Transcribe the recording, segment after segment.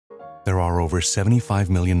there are over 75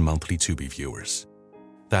 million monthly Tubi viewers.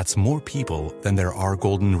 That's more people than there are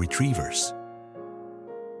golden retrievers.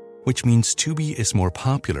 Which means Tubi is more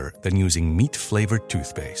popular than using meat-flavored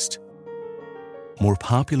toothpaste. More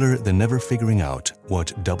popular than never figuring out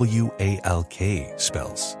what WALK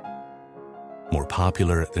spells. More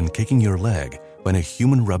popular than kicking your leg when a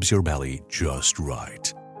human rubs your belly just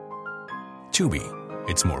right. Tubi,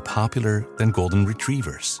 it's more popular than golden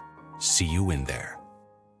retrievers. See you in there.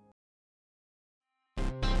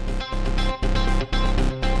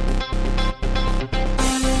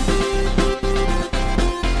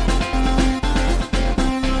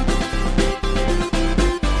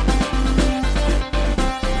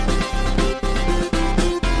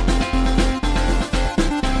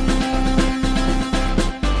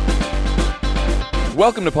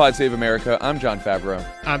 Welcome to Pod Save America. I'm John Favreau.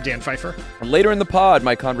 I'm Dan Pfeiffer. And later in the pod,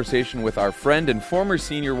 my conversation with our friend and former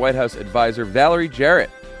senior White House advisor, Valerie Jarrett,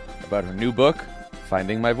 about her new book,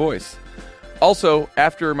 Finding My Voice. Also,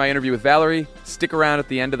 after my interview with Valerie, stick around at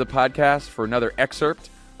the end of the podcast for another excerpt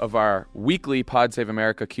of our weekly Pod Save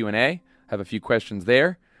America Q&A. Have a few questions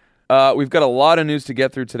there. We've got a lot of news to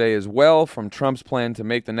get through today as well, from Trump's plan to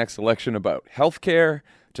make the next election about health care,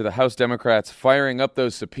 to the House Democrats firing up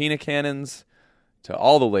those subpoena cannons, to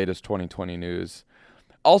all the latest 2020 news.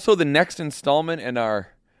 Also, the next installment in our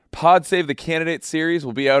Pod Save the Candidate series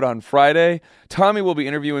will be out on Friday. Tommy will be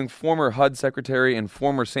interviewing former HUD Secretary and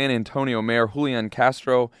former San Antonio Mayor Julian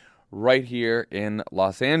Castro right here in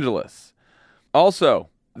Los Angeles. Also,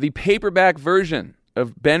 the paperback version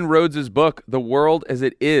of Ben Rhodes' book, The World as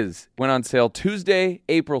It Is, went on sale Tuesday,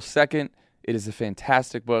 April 2nd. It is a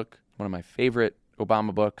fantastic book, one of my favorite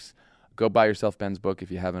Obama books. Go buy yourself Ben's book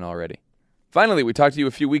if you haven't already. Finally, we talked to you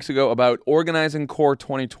a few weeks ago about Organizing Corps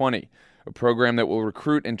 2020, a program that will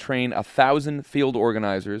recruit and train 1,000 field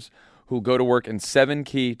organizers who will go to work in 7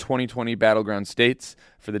 key 2020 battleground states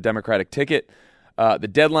for the Democratic ticket. The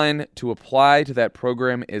deadline to apply to that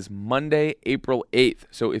program is Monday, April 8th.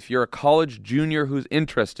 So if you're a college junior who's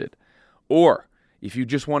interested, or if you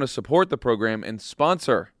just want to support the program and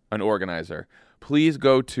sponsor an organizer, please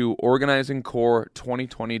go to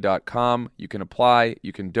organizingcorps2020.com. You can apply.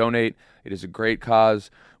 You can donate. It is a great cause.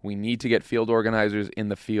 We need to get field organizers in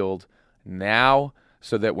the field now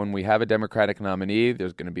so that when we have a Democratic nominee,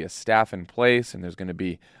 there's going to be a staff in place and there's going to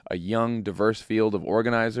be a young, diverse field of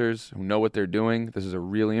organizers who know what they're doing. This is a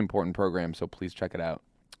really important program, so please check it out.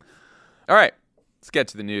 All right, let's get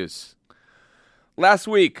to the news. Last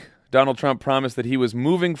week, Donald Trump promised that he was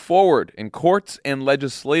moving forward in courts and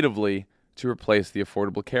legislatively to replace the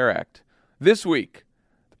Affordable Care Act. This week,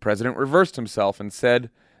 the president reversed himself and said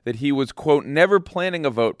that he was, quote, never planning a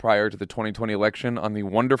vote prior to the 2020 election on the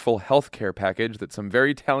wonderful health care package that some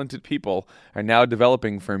very talented people are now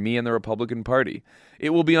developing for me and the Republican Party. It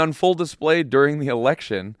will be on full display during the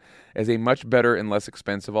election as a much better and less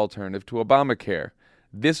expensive alternative to Obamacare.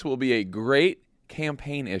 This will be a great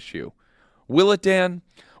campaign issue. Will it, Dan?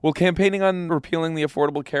 Will campaigning on repealing the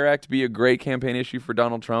Affordable Care Act be a great campaign issue for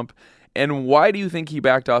Donald Trump? And why do you think he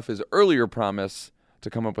backed off his earlier promise to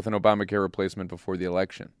come up with an Obamacare replacement before the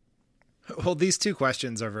election? Well, these two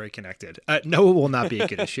questions are very connected. No, it will not be a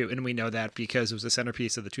good issue, and we know that because it was a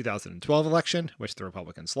centerpiece of the 2012 election, which the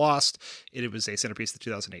Republicans lost. It was a centerpiece of the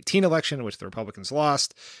 2018 election, which the Republicans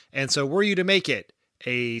lost. And so were you to make it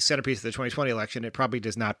a centerpiece of the 2020 election, it probably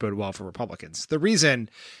does not bode well for Republicans. The reason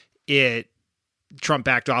Trump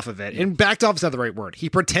backed off of it, and backed off is not the right word. He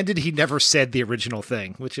pretended he never said the original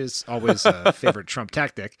thing, which is always a favorite Trump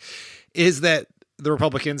tactic, is that the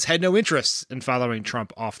Republicans had no interest in following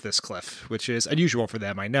Trump off this cliff, which is unusual for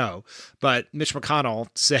them, I know. But Mitch McConnell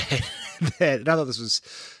said that, not that this was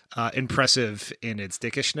impressive in its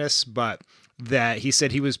dickishness, but that he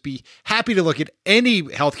said he was be happy to look at any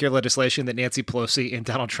healthcare legislation that Nancy Pelosi and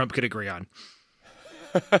Donald Trump could agree on.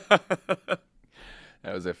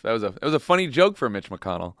 That was a funny joke for Mitch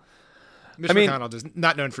McConnell. McConnell is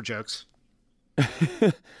not known for jokes.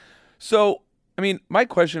 So, my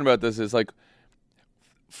question about this is, like,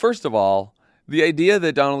 first of all, the idea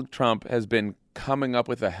that Donald Trump has been coming up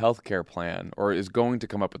with a healthcare plan, or is going to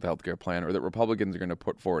come up with a healthcare plan, or that Republicans are going to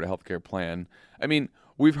put forward a healthcare plan.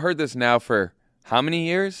 We've heard this now for how many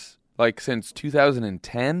years? Like, since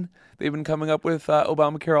 2010, they've been coming up with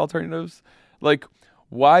Obamacare alternatives. Like,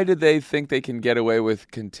 why do they think they can get away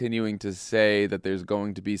with continuing to say that there's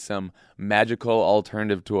going to be some magical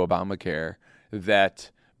alternative to Obamacare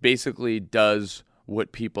that basically does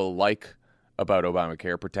what people like about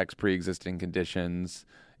Obamacare, protects pre-existing conditions,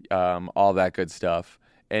 all that good stuff,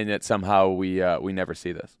 and that somehow we never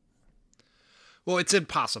see this? Well, it's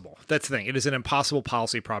impossible. That's the thing. It is an impossible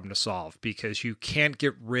policy problem to solve because you can't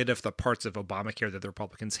get rid of the parts of Obamacare that the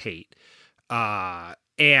Republicans hate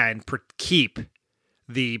and keep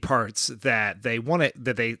the parts that they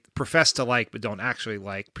that they profess to like but don't actually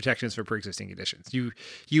like, protections for pre-existing conditions.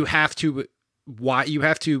 You have to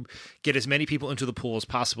get as many people into the pool as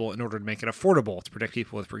possible in order to make it affordable to protect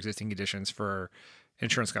people with pre-existing conditions for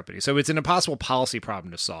insurance companies. So it's an impossible policy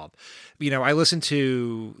problem to solve. I listened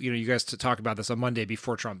to you guys to talk about this on Monday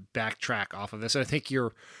before Trump backtrack off of this, and I think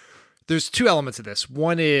there's two elements of this.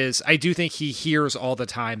 One is I do think he hears all the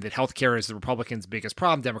time that healthcare is the Republicans' biggest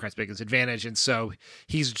problem, Democrats' biggest advantage. And so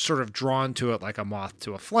he's sort of drawn to it like a moth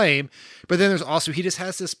to a flame. But then there's also, he just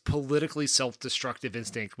has this politically self-destructive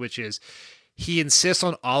instinct, which is he insists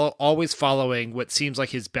on always following what seems like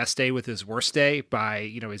his best day with his worst day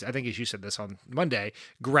by, I think as you said this on Monday,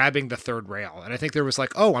 grabbing the third rail. And I think there was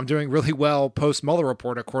like, oh, I'm doing really well post-Mueller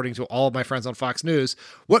report, according to all of my friends on Fox News.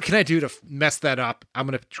 What can I do to mess that up? I'm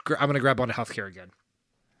gonna grab onto healthcare again.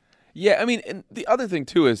 Yeah, I mean, and the other thing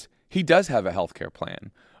too is he does have a healthcare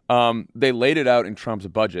plan. They laid it out in Trump's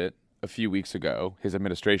budget a few weeks ago. His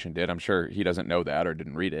administration did. I'm sure he doesn't know that or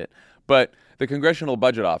didn't read it. But the Congressional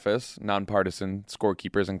Budget Office, nonpartisan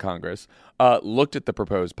scorekeepers in Congress, looked at the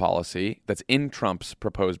proposed policy that's in Trump's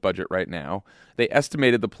proposed budget right now. They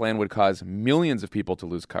estimated the plan would cause millions of people to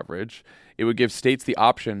lose coverage. It would give states the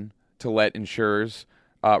option to let insurers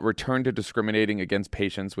return to discriminating against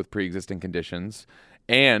patients with pre-existing conditions,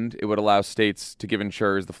 and it would allow states to give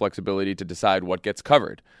insurers the flexibility to decide what gets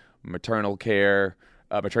covered: maternal care,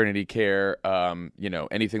 maternity care,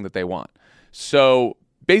 anything that they want. So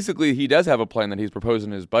basically, he does have a plan that he's proposed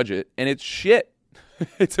in his budget, and it's shit.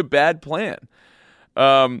 It's a bad plan.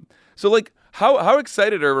 How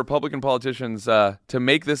excited are Republican politicians to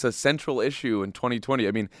make this a central issue in 2020?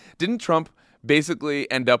 I mean, didn't Trump basically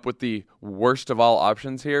end up with the worst of all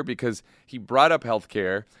options here? Because he brought up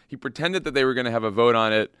healthcare. He pretended that they were going to have a vote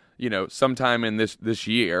on it, sometime in this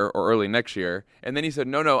year or early next year. And then he said,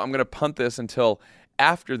 no, I'm going to punt this until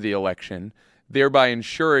after the election, thereby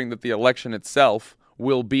ensuring that the election itself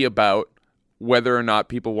will be about whether or not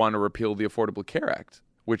people want to repeal the Affordable Care Act,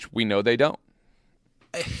 which we know they don't.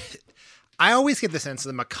 I always get the sense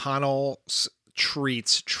that McConnell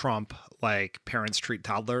treats Trump like parents treat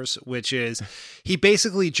toddlers, which is he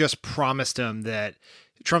basically just promised him that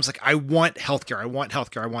Trump's like, I want healthcare. And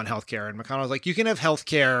McConnell's like, you can have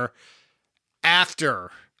healthcare after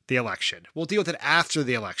the election. We'll deal with it after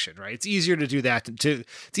the election, right? It's easier to do that.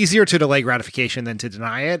 It's easier to delay gratification than to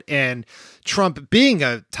deny it. And Trump, being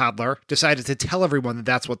a toddler, decided to tell everyone that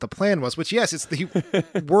that's what the plan was, which, yes, it's the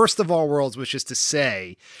worst of all worlds, which is to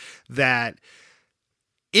say that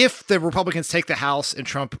if the Republicans take the House and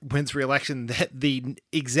Trump wins re-election, that the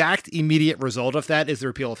exact immediate result of that is the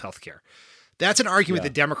repeal of healthcare. That's an argument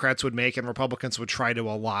that Democrats would make and Republicans would try to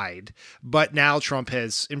elide, but now Trump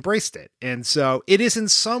has embraced it. And so it is in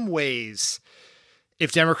some ways,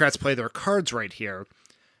 if Democrats play their cards right here,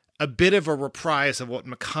 a bit of a reprise of what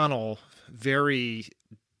McConnell very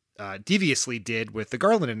deviously did with the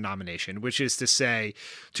Garland nomination, which is to say,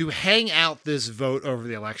 to hang out this vote over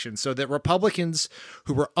the election so that Republicans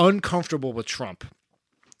who were uncomfortable with Trump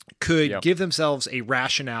could give themselves a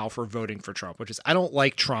rationale for voting for Trump, which is, I don't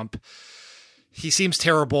like Trump. He seems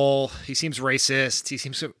terrible. He seems racist. He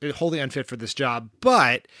seems wholly unfit for this job.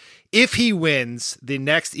 But if he wins, the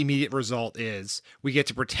next immediate result is we get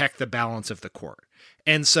to protect the balance of the court.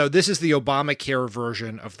 And so this is the Obamacare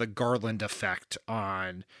version of the Garland effect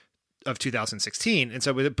of 2016. And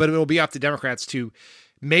so, but it will be up to Democrats to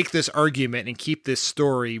make this argument and keep this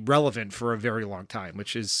story relevant for a very long time,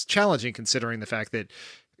 which is challenging considering the fact that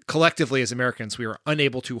collectively as Americans, we were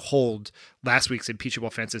unable to hold last week's impeachable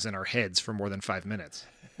offenses in our heads for more than 5 minutes.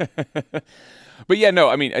 But yeah, no,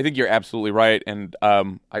 I mean, I think you're absolutely right. And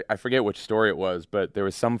I forget which story it was, but there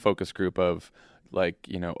was some focus group of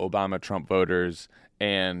Obama Trump voters.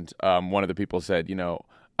 And one of the people said,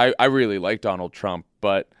 I really like Donald Trump,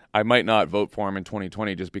 but I might not vote for him in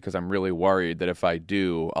 2020 just because I'm really worried that if I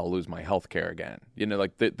do, I'll lose my health care again.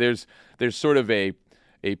 There's sort of a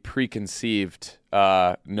preconceived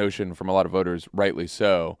notion from a lot of voters, rightly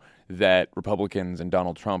so, that Republicans and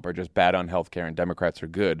Donald Trump are just bad on healthcare and Democrats are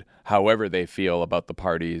good, however they feel about the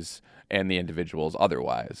parties and the individuals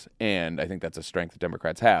otherwise. And I think that's a strength that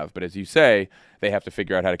Democrats have. But as you say, they have to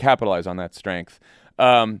figure out how to capitalize on that strength.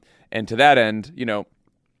 And to that end,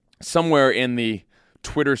 somewhere in the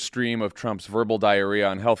Twitter stream of Trump's verbal diarrhea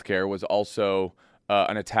on healthcare was also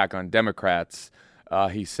an attack on Democrats.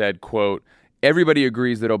 He said, quote, "Everybody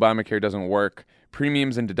agrees that Obamacare doesn't work.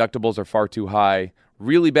 Premiums and deductibles are far too high.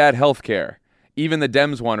 Really bad health care. Even the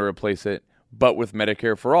Dems want to replace it. but with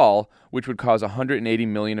Medicare for All, which would cause 180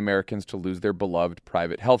 million Americans to lose their beloved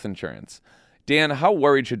private health insurance. Dan, how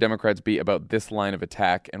worried should Democrats be about this line of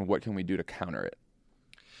attack, and what can we do to counter it?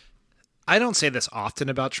 I don't say this often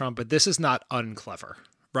about Trump, but this is not unclever,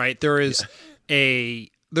 right? There's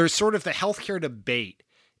sort of the healthcare debate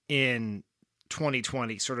in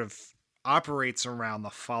 2020 sort of operates around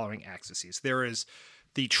the following axes. There is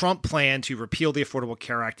the Trump plan to repeal the Affordable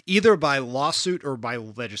Care Act, either by lawsuit or by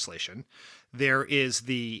legislation. There is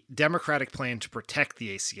the Democratic plan to protect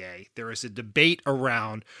the ACA. There is a debate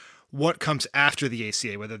around what comes after the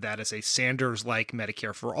ACA, whether that is a Sanders-like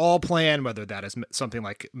Medicare for All plan, whether that is something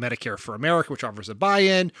like Medicare for America, which offers a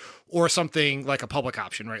buy-in, or something like a public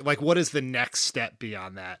option, right? Like, what is the next step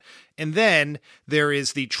beyond that? And then there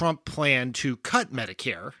is the Trump plan to cut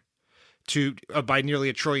Medicare to by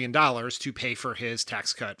nearly $1 trillion to pay for his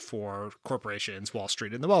tax cut for corporations, Wall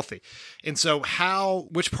Street, and the wealthy. And so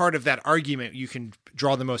which part of that argument you can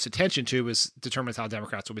draw the most attention to determines how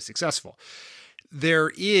Democrats will be successful.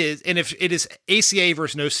 There is, and if it is ACA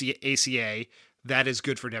versus no ACA, that is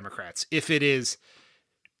good for Democrats. If it is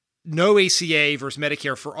no ACA versus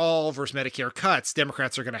Medicare for All versus Medicare cuts,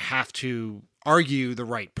 Democrats are going to have to argue the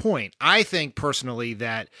right point. I think personally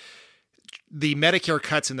that the Medicare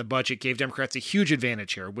cuts in the budget gave Democrats a huge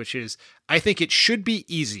advantage here, which is I think it should be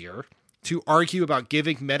easier to argue about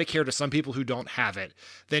giving Medicare to some people who don't have it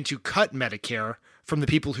than to cut Medicare from the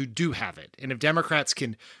people who do have it. And if Democrats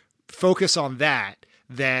can focus on that,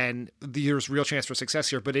 then there's real chance for success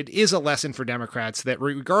here. But it is a lesson for Democrats that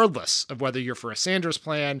regardless of whether you're for a Sanders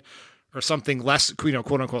plan or something less, quote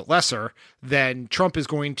unquote, lesser, then Trump is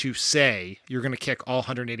going to say you're going to kick all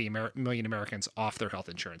 180 million Americans off their health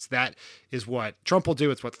insurance. That is what Trump will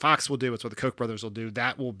do. It's what Fox will do. It's what the Koch brothers will do.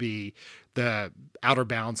 That will be the outer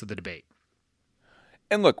bounds of the debate.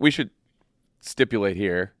 And look, we should stipulate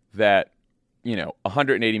here that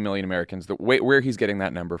 180 million Americans, where he's getting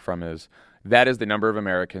that number from is the number of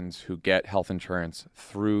Americans who get health insurance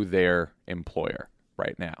through their employer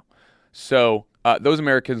right now. So those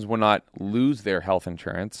Americans will not lose their health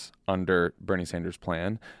insurance under Bernie Sanders'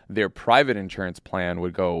 plan. Their private insurance plan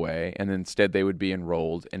would go away, and instead they would be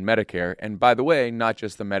enrolled in Medicare. And by the way, not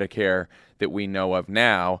just the Medicare that we know of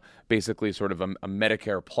now, basically sort of a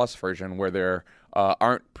Medicare Plus version where there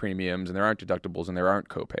aren't premiums and there aren't deductibles and there aren't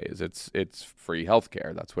copays. It's free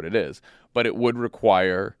healthcare. That's what it is. But it would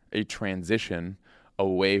require a transition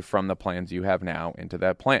away from the plans you have now into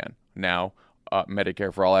that plan. Now,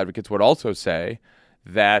 Medicare for All advocates would also say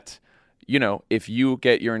that, if you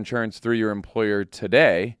get your insurance through your employer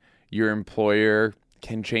today, your employer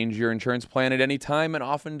can change your insurance plan at any time and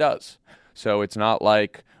often does. So it's not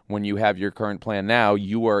like when you have your current plan now,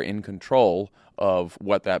 you are in control of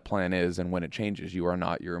what that plan is, and when it changes, you are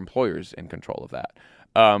not your employer's in control of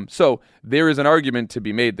that. So there is an argument to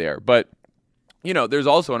be made there. But, there's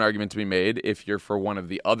also an argument to be made if you're for one of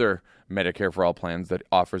the other Medicare for All plans that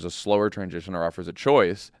offers a slower transition or offers a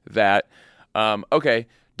choice that,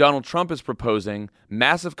 Donald Trump is proposing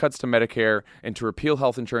massive cuts to Medicare and to repeal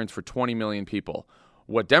health insurance for 20 million people.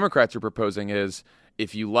 What Democrats are proposing is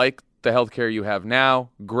if you like the health care you have now,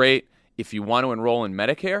 great. If you want to enroll in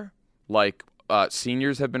Medicare, like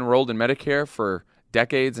seniors have been enrolled in Medicare for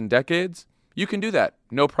decades and decades, you can do that.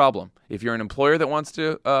 No problem. If you're an employer that wants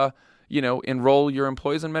to, enroll your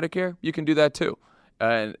employees in Medicare, you can do that too.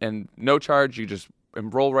 And no charge, you just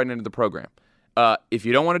enroll right into the program. If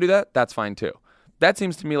you don't want to do that, that's fine too. That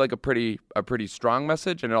seems to me like a pretty strong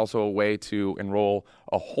message, and also a way to enroll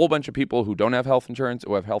a whole bunch of people who don't have health insurance,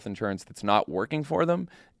 or have health insurance that's not working for them,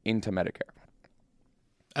 into Medicare.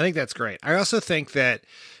 I think that's great. I also think that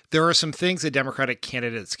there are some things that Democratic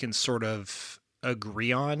candidates can sort of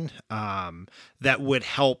agree on that would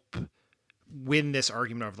help win this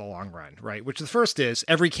argument over the long run, right? Which the first is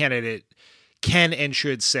every candidate can and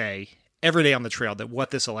should say every day on the trail that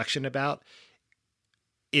what this election about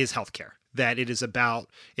is healthcare. That it is about,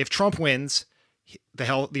 if Trump wins, the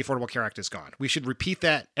Affordable Care Act is gone. We should repeat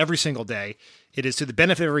that every single day. It is to the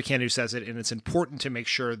benefit of every candidate who says it, and it's important to make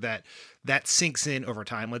sure that that sinks in over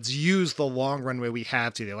time. Let's use the long runway we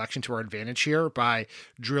have to the election to our advantage here by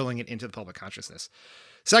drilling it into the public consciousness.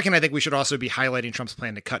 Second, I think we should also be highlighting Trump's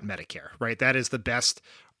plan to cut Medicare, right? That is the best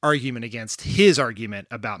argument against his argument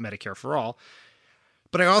about Medicare for All.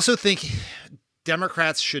 But I also think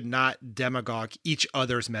Democrats should not demagogue each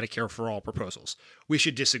other's Medicare for All proposals. We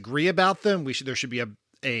should disagree about them. There should be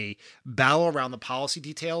a battle around the policy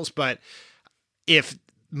details. But if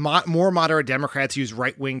more moderate Democrats use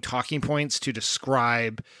right-wing talking points to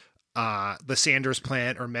describe the Sanders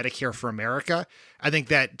plan or Medicare for America, I think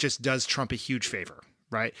that just does Trump a huge favor,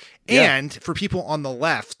 right? Yeah. And for people on the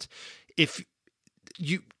left, if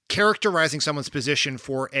you characterizing someone's position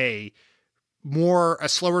for a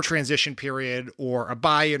slower transition period or a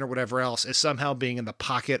buy-in or whatever else as somehow being in the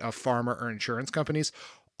pocket of pharma or insurance companies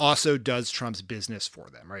also does Trump's business for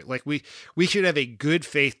them, right? Like we should have a good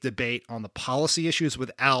faith debate on the policy issues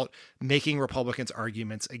without making Republicans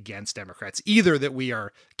arguments against Democrats, either that we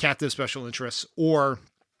are captive special interests or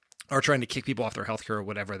are trying to kick people off their healthcare or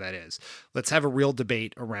whatever that is. Let's have a real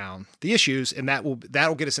debate around the issues, and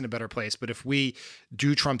that'll get us in a better place. But if we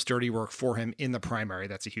do Trump's dirty work for him in the primary,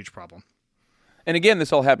 that's a huge problem. And again,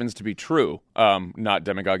 this all happens to be true, not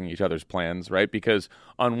demagoguing each other's plans, right? Because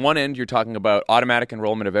on one end, you're talking about automatic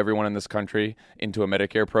enrollment of everyone in this country into a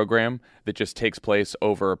Medicare program that just takes place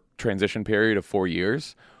over a transition period of 4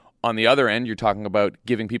 years. On the other end, you're talking about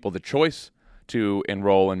giving people the choice to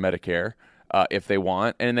enroll in Medicare if they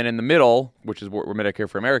want. And then in the middle, which is where Medicare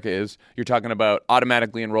for America is, you're talking about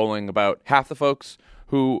automatically enrolling about half the folks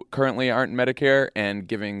who currently aren't in Medicare and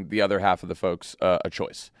giving the other half of the folks a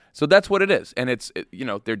choice. So that's what it is. And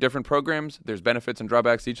they're different programs. There's benefits and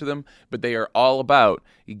drawbacks to each of them, but they are all about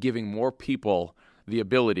giving more people the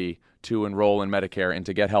ability to enroll in Medicare and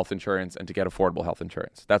to get health insurance and to get affordable health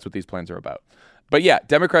insurance. That's what these plans are about. But yeah,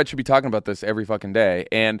 Democrats should be talking about this every fucking day.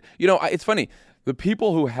 And, it's funny. The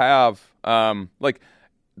people who have, the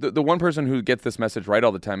one person who gets this message right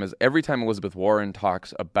all the time is every time Elizabeth Warren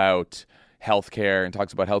talks about healthcare and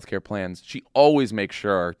talks about healthcare plans, she always makes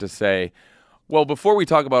sure to say, well, before we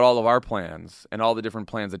talk about all of our plans and all the different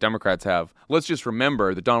plans that Democrats have, let's just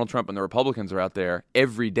remember that Donald Trump and the Republicans are out there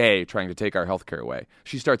every day trying to take our health care away.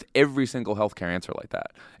 She starts every single health care answer like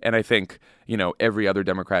that. And I think, every other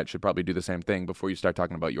Democrat should probably do the same thing before you start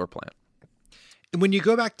talking about your plan. When you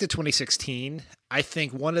go back to 2016, I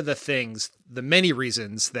think one of the many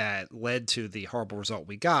reasons that led to the horrible result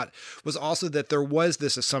we got was also that there was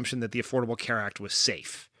this assumption that the Affordable Care Act was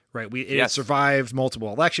safe. Right. It survived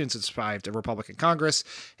multiple elections. It survived a Republican Congress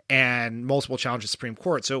and multiple challenges to the Supreme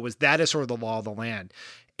Court. So that is sort of the law of the land.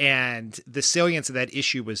 And the salience of that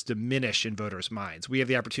issue was diminished in voters' minds. We have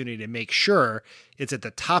the opportunity to make sure it's at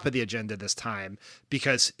the top of the agenda this time,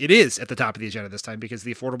 because it is at the top of the agenda this time, because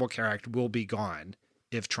the Affordable Care Act will be gone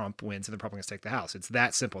if Trump wins and the Republicans take the House. It's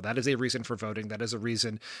that simple. That is a reason for voting. That is a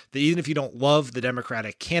reason that even if you don't love the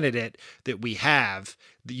Democratic candidate that we have,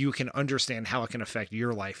 that you can understand how it can affect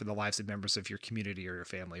your life and the lives of members of your community or your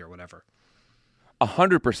family or whatever.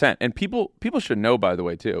 100%. And people should know, by the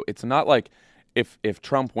way, too, it's not like if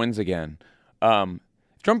Trump wins again,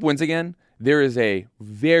 there is a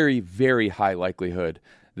very, very high likelihood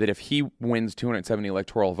that if he wins 270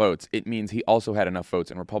 electoral votes, it means he also had enough votes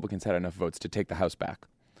and Republicans had enough votes to take the House back.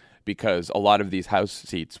 Because a lot of these House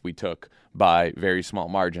seats we took by very small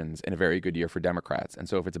margins in a very good year for Democrats. And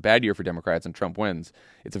so if it's a bad year for Democrats and Trump wins,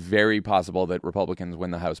 it's very possible that Republicans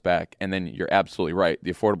win the House back. And then you're absolutely right.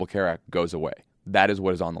 The Affordable Care Act goes away. That is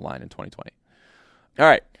what is on the line in 2020. All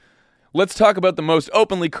right. Let's talk about the most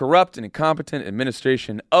openly corrupt and incompetent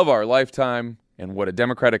administration of our lifetime and what a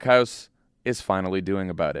Democratic House is finally doing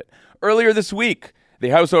about it. Earlier this week, the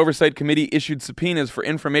House Oversight Committee issued subpoenas for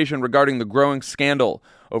information regarding the growing scandal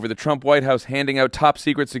over the Trump White House handing out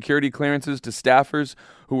top-secret security clearances to staffers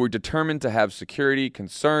who were determined to have security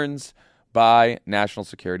concerns by national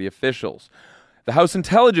security officials. The House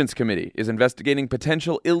Intelligence Committee is investigating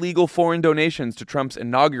potential illegal foreign donations to Trump's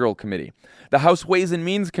inaugural committee. The House Ways and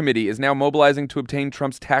Means Committee is now mobilizing to obtain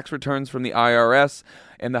Trump's tax returns from the IRS,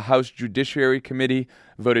 and the House Judiciary Committee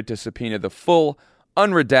voted to subpoena the full,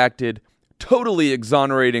 unredacted, totally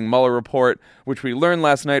exonerating Mueller report, which we learned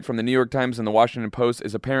last night from the New York Times and the Washington Post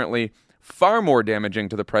is apparently far more damaging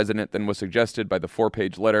to the president than was suggested by the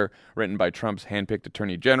 4-page letter written by Trump's handpicked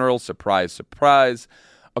attorney general. Surprise, surprise.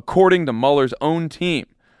 According to Mueller's own team,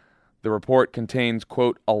 the report contains,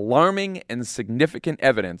 quote, alarming and significant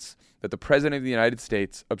evidence that the president of the United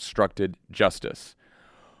States obstructed justice.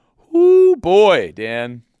 Ooh, boy,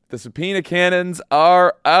 Dan. The subpoena cannons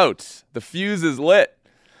are out. The fuse is lit.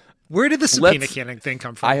 Where did the subpoena cannon thing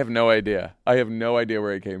come from? I have no idea. I have no idea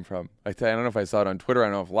where it came from. I don't know if I saw it on Twitter. I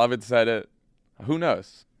don't know if Lovett said it. Who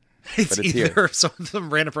knows? It's either some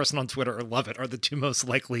random person on Twitter or Lovett are the two most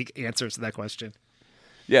likely answers to that question.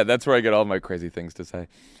 Yeah, that's where I get all my crazy things to say.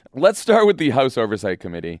 Let's start with the House Oversight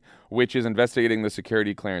Committee, which is investigating the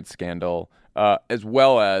security clearance scandal, as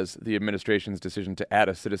well as the administration's decision to add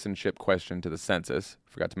a citizenship question to the census.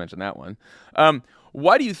 Forgot to mention that one.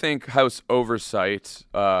 Why do you think House Oversight,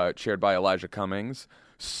 chaired by Elijah Cummings,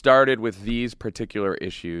 started with these particular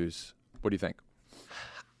issues? What do you think?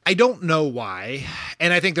 I don't know why,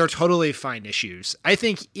 and I think they're totally fine issues. I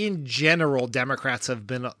think in general, Democrats have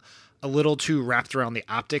been a little too wrapped around the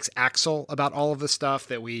optics axle about all of this stuff,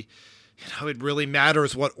 that we it really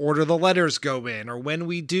matters what order the letters go in or when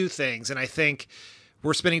we do things. And I think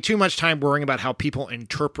we're spending too much time worrying about how people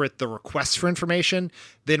interpret the requests for information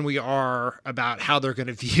than we are about how they're going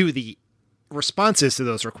to view the responses to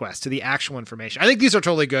those requests, to the actual information. I think these are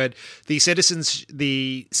totally good. The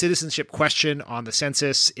citizenship question on the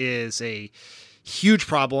census is a huge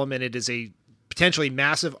problem, and it is a potentially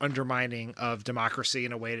massive undermining of democracy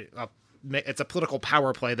in a way. It's a political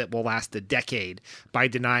power play that will last a decade by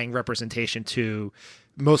denying representation to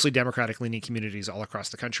mostly Democratic-leaning communities all across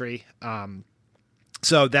the country.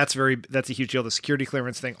 So that's a huge deal. The security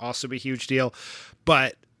clearance thing also a huge deal,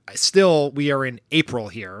 but still we are in April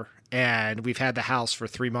here. And we've had the House for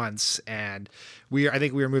 3 months, and I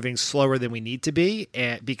think we are moving slower than we need to be.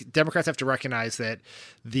 And Democrats have to recognize that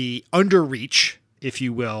the underreach, if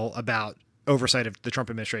you will, about oversight of the Trump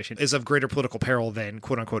administration is of greater political peril than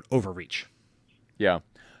 "quote unquote" overreach. Yeah.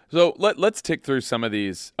 So let's tick through some of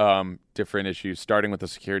these different issues, starting with the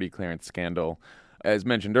security clearance scandal. As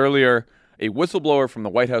mentioned earlier, a whistleblower from the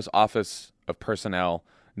White House Office of Personnel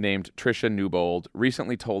named Tricia Newbold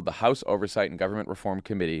recently told the House Oversight and Government Reform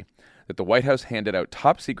Committee that the White House handed out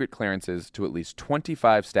top-secret clearances to at least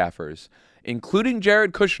 25 staffers, including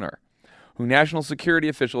Jared Kushner, who national security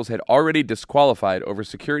officials had already disqualified over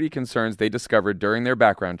security concerns they discovered during their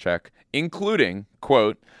background check, including,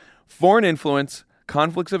 quote, foreign influence,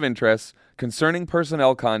 conflicts of interest, concerning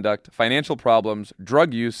personnel conduct, financial problems,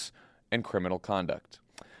 drug use, and criminal conduct.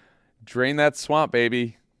 Drain that swamp,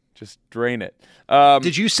 baby. Just drain it.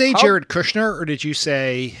 Did you say Jared Kushner, or did you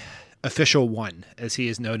say Official One, as he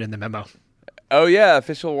is known in the memo? Oh, yeah,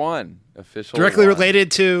 Official One. Directly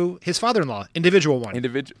related to his father-in-law, Individual One.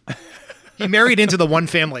 He married into the One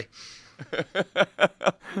family.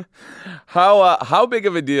 How big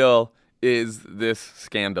of a deal is this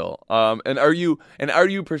scandal? And are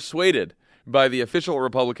you persuaded by the official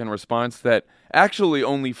Republican response that actually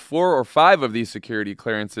only 4 or 5 of these security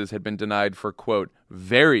clearances had been denied for, quote,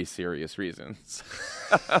 very serious reasons?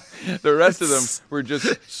 The rest of them were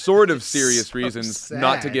just sort of serious reasons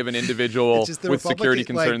not to give an individual with security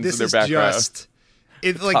concerns in their background.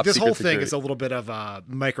 This whole thing is a little bit of a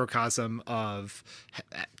microcosm of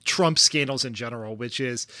Trump scandals in general, which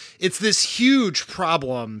is it's this huge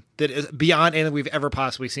problem that is beyond anything we've ever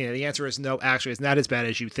possibly seen. And the answer is no, actually, it's not as bad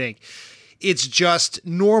as you think. It's just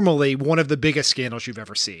normally one of the biggest scandals you've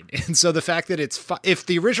ever seen. And so the fact that if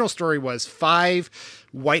the original story was 5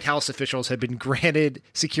 White House officials had been granted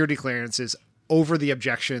security clearances over the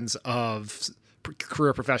objections of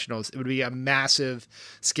career professionals, it would be a massive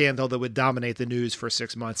scandal that would dominate the news for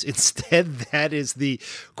 6 months. Instead, that is the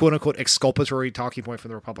quote unquote exculpatory talking point for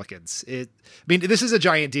the Republicans. This is a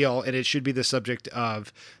giant deal, and it should be the subject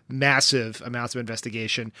of massive amounts of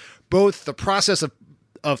investigation. Both the process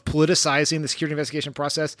of politicizing the security investigation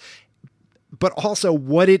process, but also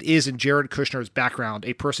what it is in Jared Kushner's background,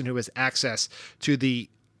 a person who has access to the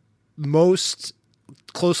most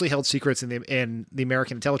closely held secrets in the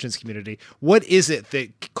American intelligence community. What is it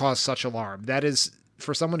that caused such alarm? That is,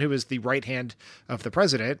 for someone who is the right hand of the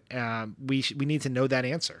president, we need to know that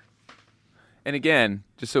answer. And again,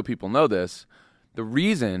 just so people know this, the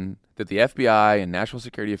reason that the FBI and national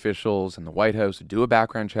security officials and the White House do a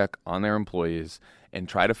background check on their employees and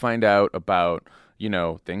try to find out about,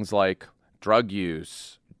 things like drug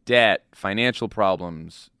use, debt, financial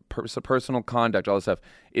problems, personal conduct, all this stuff,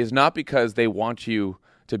 is not because they want you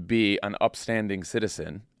to be an upstanding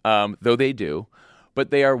citizen, though they do,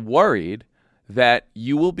 but they are worried that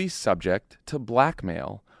you will be subject to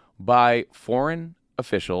blackmail by foreign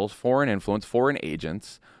officials, foreign influence, foreign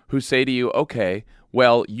agents who say to you, okay,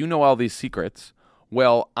 well, you know all these secrets.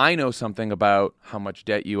 Well, I know something about how much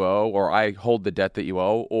debt you owe, or I hold the debt that you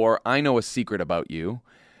owe, or I know a secret about you.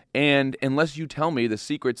 And unless you tell me the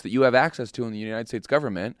secrets that you have access to in the United States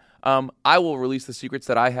government, I will release the secrets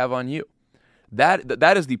that I have on you.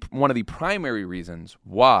 That is one of the primary reasons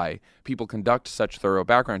why people conduct such thorough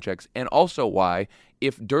background checks, and also why,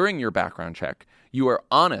 if during your background check you are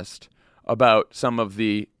honest about some of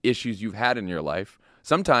the issues you've had in your life,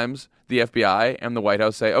 sometimes the FBI and the White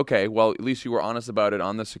House say, okay, well, at least you were honest about it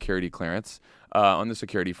on the security clearance, on the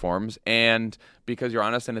security forms, and because you're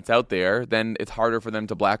honest and it's out there, then it's harder for them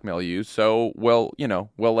to blackmail you, so we'll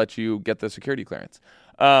let you get the security clearance.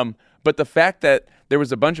 But the fact that there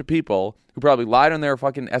was a bunch of people who probably lied on their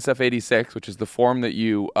fucking SF-86, which is the form that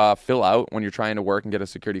you fill out when you're trying to work and get a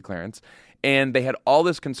security clearance, and they had all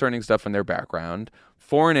this concerning stuff in their background,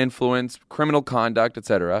 foreign influence, criminal conduct,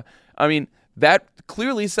 etc. That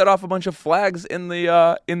clearly set off a bunch of flags in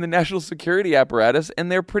the national security apparatus,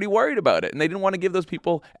 and they're pretty worried about it. And they didn't want to give those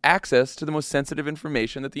people access to the most sensitive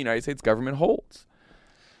information that the United States government holds.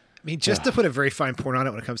 I mean, just to put a very fine point on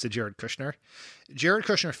it when it comes to Jared Kushner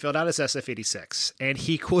filled out his SF-86 and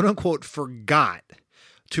he quote unquote forgot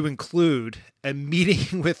to include a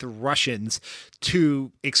meeting with Russians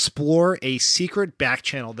to explore a secret back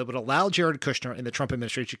channel that would allow Jared Kushner and the Trump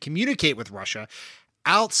administration to communicate with Russia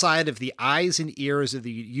outside of the eyes and ears of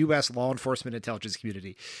the U.S. law enforcement intelligence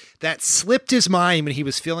community. That slipped his mind when he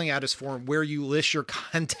was filling out his form where you list your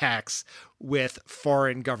contacts with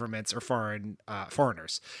foreign governments or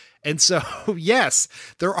foreigners. And so, yes,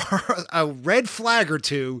 there are a red flag or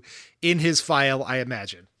two in his file, I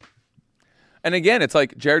imagine. And again, it's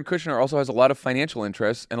like Jared Kushner also has a lot of financial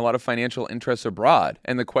interests and a lot of financial interests abroad.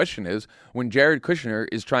 And the question is, when Jared Kushner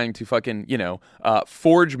is trying to fucking,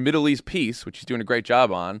 forge Middle East peace, which he's doing a great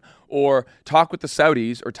job on, or talk with the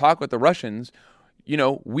Saudis or talk with the Russians,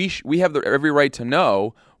 we have every right to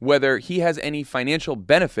know whether he has any financial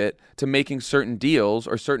benefit to making certain deals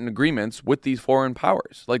or certain agreements with these foreign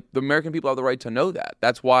powers. Like, the American people have the right to know that.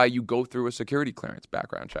 That's why you go through a security clearance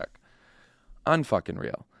background check. Unfucking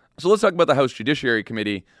real. So let's talk about the House Judiciary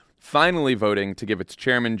Committee finally voting to give its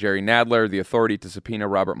chairman, Jerry Nadler, the authority to subpoena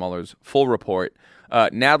Robert Mueller's full report.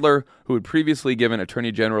 Nadler, who had previously given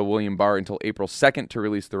Attorney General William Barr until April 2nd to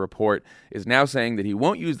release the report, is now saying that he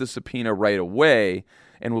won't use the subpoena right away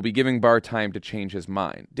and will be giving Barr time to change his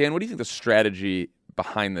mind. Dan, what do you think the strategy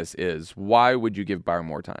behind this is? Why would you give Barr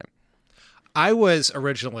more time? I was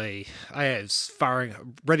ready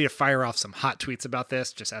to fire off some hot tweets about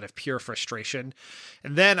this just out of pure frustration.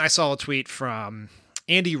 And then I saw a tweet from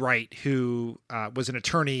Andy Wright, who was an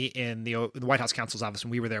attorney in the White House counsel's office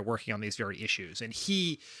when we were there working on these very issues. And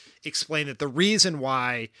he explained that the reason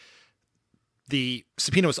why the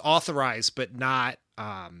subpoena was authorized but not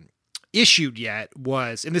issued yet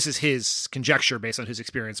was, and this is his conjecture based on his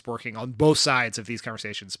experience working on both sides of these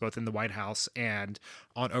conversations, both in the White House and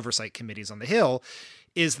on oversight committees on the Hill,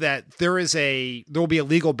 is that there will be a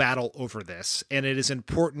legal battle over this. And it is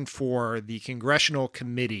important for the congressional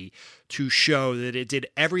committee to show that it did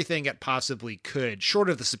everything it possibly could, short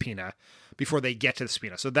of the subpoena, before they get to the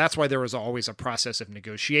subpoena. So that's why there was always a process of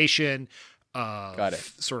negotiation,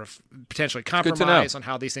 sort of potentially compromise on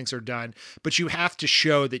how these things are done. But you have to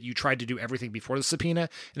show that you tried to do everything before the subpoena.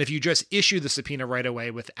 And if you just issue the subpoena right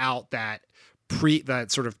away without that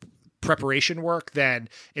sort of preparation work, then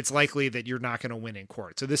it's likely that you're not going to win in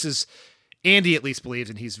court. So this is, Andy at least believes,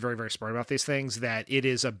 and he's very, very smart about these things, that it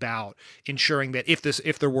is about ensuring that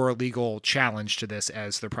if there were a legal challenge to this,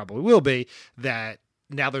 as there probably will be, that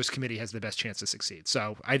Nadler's committee has the best chance to succeed.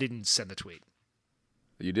 So I didn't send the tweet.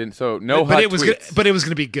 You didn't. So no hot tweets. But it was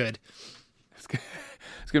going to be good. It's going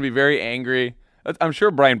to be very angry. I'm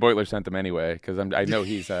sure Brian Beutler sent them anyway, because I know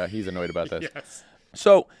he's annoyed about this. Yes.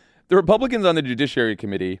 So the Republicans on the Judiciary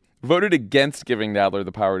Committee voted against giving Nadler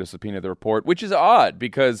the power to subpoena the report, which is odd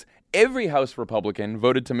because every House Republican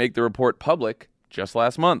voted to make the report public just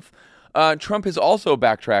last month. Trump has also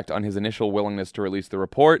backtracked on his initial willingness to release the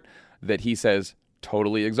report that he says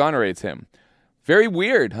totally exonerates him. Very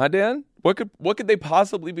weird, huh, Dan? What could they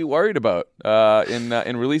possibly be worried about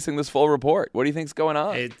in releasing this full report? What do you think's going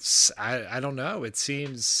on? I don't know. It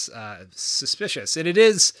seems suspicious, and it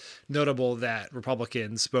is notable that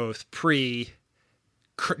Republicans, both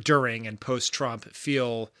during, and post-Trump,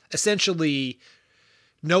 feel essentially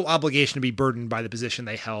no obligation to be burdened by the position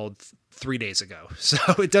they held 3 days ago. So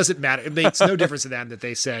it doesn't matter. It makes no difference to them that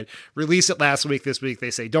they said release it last week. This week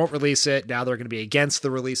they say don't release it. Now they're going to be against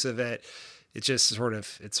the release of it. It's just sort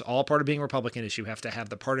of, it's all part of being Republican is you have to have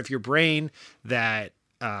the part of your brain that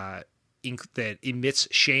emits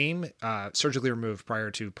shame surgically removed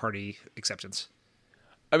prior to party acceptance.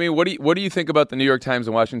 I mean, what do you think about the New York Times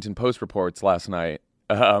and Washington Post reports last night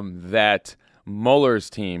that Mueller's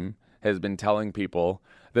team has been telling people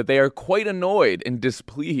that they are quite annoyed and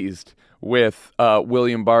displeased with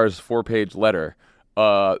William Barr's 4-page letter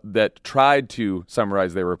that tried to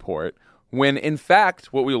summarize their report, when in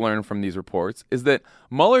fact what we learned from these reports is that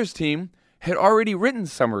Mueller's team had already written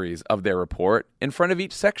summaries of their report in front of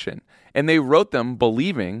each section, and they wrote them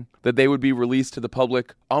believing that they would be released to the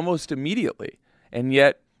public almost immediately. And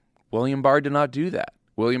yet, William Barr did not do that.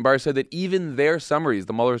 William Barr said that even their summaries,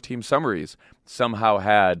 the Mueller's team summaries, somehow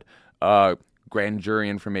had grand jury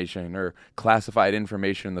information or classified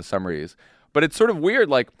information in the summaries. But it's sort of weird,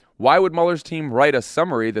 like, why would Mueller's team write a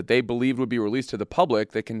summary that they believed would be released to the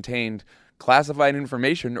public that contained classified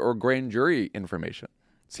information or grand jury information?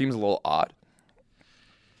 Seems a little odd.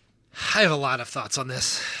 I have a lot of thoughts on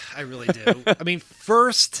this. I really do. I mean,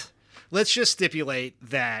 first, let's just stipulate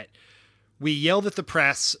that we yelled at the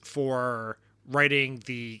press for writing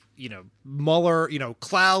the, Mueller,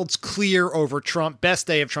 clouds clear over Trump, best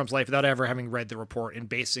day of Trump's life without ever having read the report and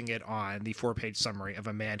basing it on the 4-page summary of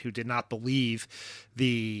a man who did not believe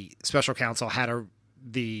the special counsel had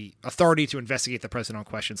the authority to investigate the president on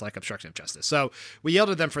questions like obstruction of justice. So we yelled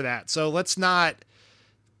at them for that. So let's not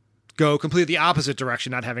go completely the opposite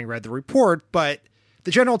direction, not having read the report, but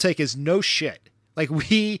the general take is no shit. Like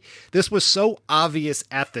this was so obvious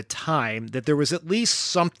at the time that there was at least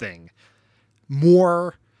something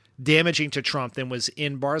more damaging to Trump than was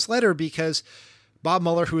in Barr's letter, because Bob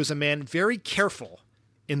Mueller, who is a man very careful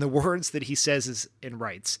in the words that he says and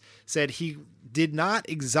writes, said he did not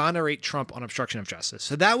exonerate Trump on obstruction of justice.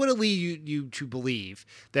 So that would lead you to believe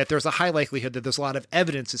that there's a high likelihood that there's a lot of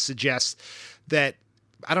evidence that suggests that,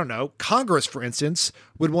 I don't know, Congress, for instance,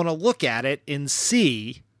 would want to look at it and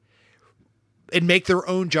see and make their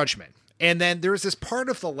own judgment. And then there's this part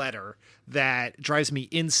of the letter that drives me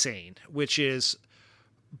insane, which is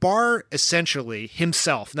Barr essentially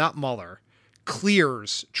himself, not Mueller,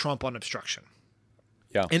 clears Trump on obstruction.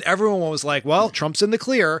 Yeah. And everyone was like, well, Trump's in the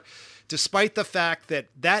clear, despite the fact that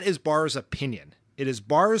that is Barr's opinion. It is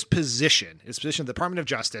Barr's position, his position of the Department of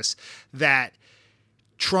Justice, that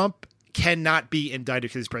Trump cannot be indicted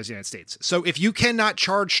because he's president of the United States. So if you cannot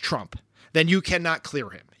charge Trump, then you cannot clear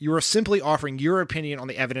him. You are simply offering your opinion on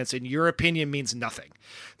the evidence, and your opinion means nothing.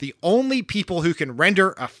 The only people who can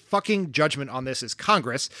render a fucking judgment on this is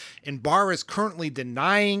Congress, and Barr is currently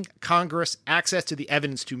denying Congress access to the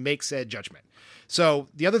evidence to make said judgment. So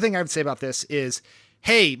the other thing I would say about this is,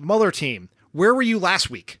 hey, Mueller team, where were you last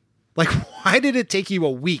week? Like, why did it take you a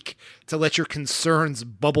week to let your concerns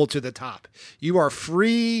bubble to the top? You are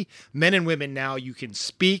free men and women now. You can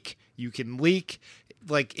speak, you can leak.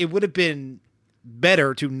 Like, it would have been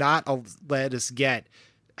better to not let us get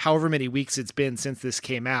however many weeks it's been since this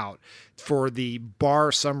came out for the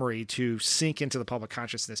Barr summary to sink into the public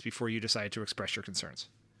consciousness before you decide to express your concerns.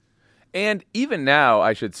 And even now,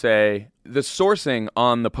 I should say, the sourcing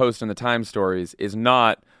on the Post and the Times stories is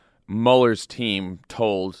not Mueller's team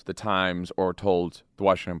told the Times or told the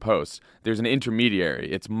Washington Post. There's an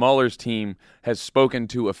intermediary. It's Mueller's team has spoken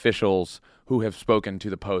to officials who have spoken to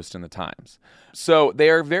the Post and the Times. So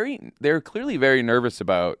they're clearly very nervous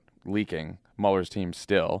about leaking Mueller's team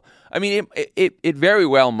still. I mean, it very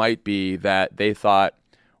well might be that they thought,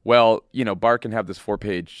 well, Barr can have this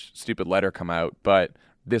 4-page stupid letter come out, but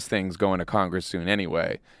this thing's going to Congress soon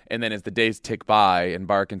anyway. And then as the days tick by and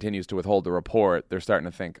Barr continues to withhold the report, they're starting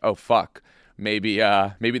to think, oh, fuck, maybe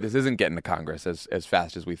this isn't getting to Congress as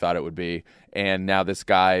fast as we thought it would be. And now this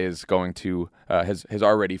guy is going to, has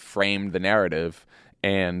already framed the narrative,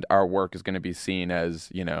 and our work is going to be seen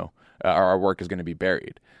as, our work is going to be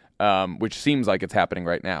buried, which seems like it's happening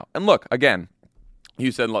right now. And look, again,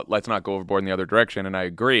 you said, let's not go overboard in the other direction. And I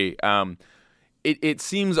agree. It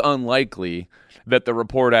seems unlikely that the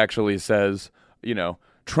report actually says,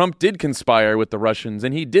 Trump did conspire with the Russians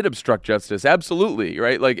and he did obstruct justice. Absolutely,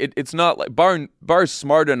 right? Like it's not like Barr's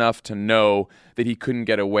smart enough to know that he couldn't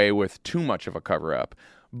get away with too much of a cover-up.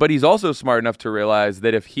 But he's also smart enough to realize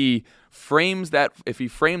that if he framed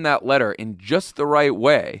that letter in just the right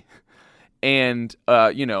way and,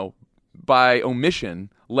 by omission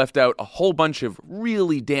left out a whole bunch of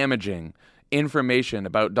really damaging information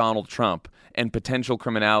about Donald Trump and potential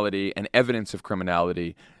criminality and evidence of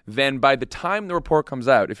criminality, then by the time the report comes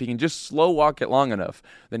out, if he can just slow walk it long enough,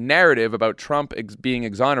 the narrative about Trump being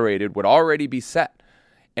exonerated would already be set.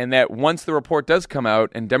 And that once the report does come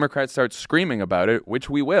out and Democrats start screaming about it, which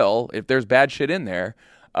we will if there's bad shit in there,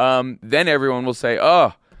 then everyone will say,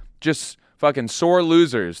 oh, just fucking sore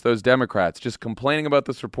losers, those Democrats, just complaining about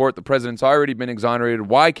this report. The president's already been exonerated.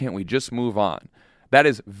 Why can't we just move on? That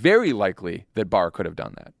is very likely that Barr could have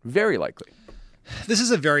done that. Very likely. This is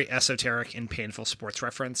a very esoteric and painful sports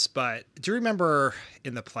reference, but do you remember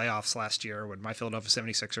in the playoffs last year when my Philadelphia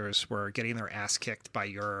 76ers were getting their ass kicked by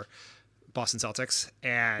your Boston Celtics?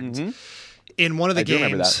 And in one of the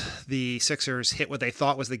games, the Sixers hit what they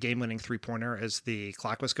thought was the game-winning three-pointer as the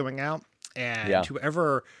clock was going out. And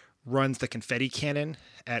whoever runs the confetti cannon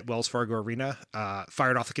at Wells Fargo Arena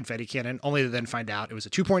fired off the confetti cannon, only to then find out it was a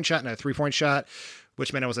 2-point shot and a 3-point shot,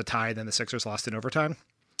 which meant it was a tie. Then the Sixers lost in overtime.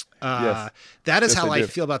 That is how I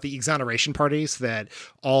feel about the exoneration parties that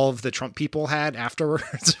all of the Trump people had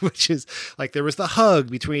afterwards, which is like there was the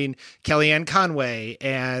hug between Kellyanne Conway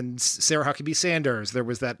and Sarah Huckabee Sanders. There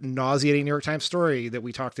was that nauseating New York Times story that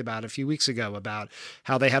we talked about a few weeks ago about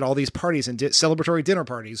how they had all these parties and celebratory dinner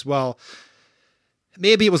parties. Well,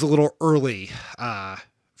 maybe it was a little early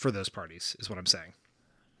for those parties is what I'm saying.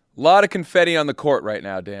 A lot of confetti on the court right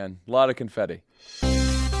now, Dan. A lot of confetti.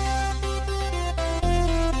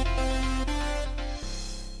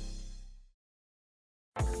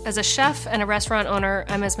 As a chef and a restaurant owner,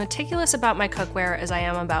 I'm as meticulous about my cookware as I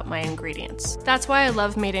am about my ingredients. That's why I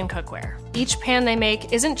love Made In Cookware. Each pan they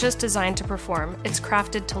make isn't just designed to perform, it's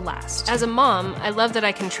crafted to last. As a mom, I love that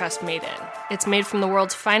I can trust Made In. It's made from the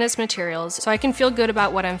world's finest materials, so I can feel good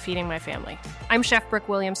about what I'm feeding my family. I'm Chef Brooke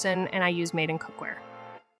Williamson, and I use Made In Cookware.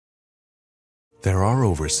 There are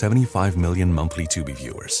over 75 million monthly Tubi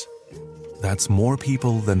viewers. That's more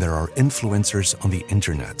people than there are influencers on the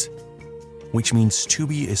internet. Which means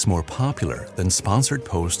Tubi is more popular than sponsored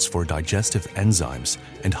posts for digestive enzymes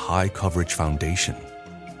and high coverage foundation.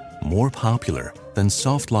 More popular than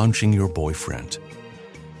soft launching your boyfriend.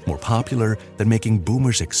 More popular than making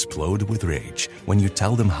boomers explode with rage when you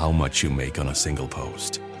tell them how much you make on a single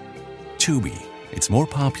post. Tubi, it's more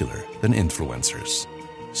popular than influencers.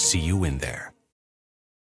 See you in there.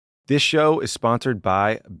 This show is sponsored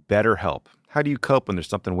by BetterHelp. How do you cope when there's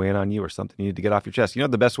something weighing on you or something you need to get off your chest? You know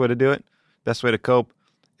the best way to do it? Best way to cope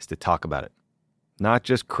is to talk about it. Not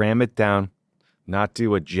just cram it down, not do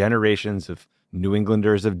what generations of New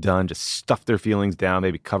Englanders have done, just stuff their feelings down,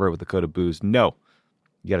 maybe cover it with a coat of booze. No.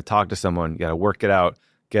 You got to talk to someone. You got to work it out,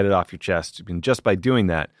 get it off your chest. And just by doing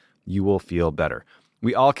that, you will feel better.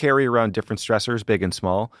 We all carry around different stressors, big and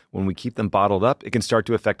small. When we keep them bottled up, it can start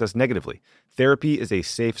to affect us negatively. Therapy is a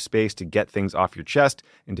safe space to get things off your chest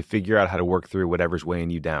and to figure out how to work through whatever's weighing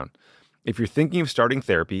you down. If you're thinking of starting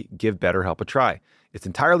therapy, give BetterHelp a try. It's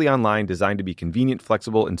entirely online, designed to be convenient,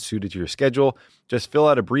 flexible, and suited to your schedule. Just fill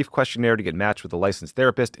out a brief questionnaire to get matched with a licensed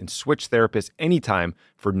therapist and switch therapists anytime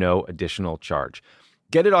for no additional charge.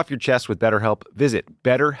 Get it off your chest with BetterHelp. Visit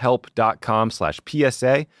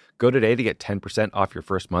betterhelp.com/PSA. Go today to get 10% off your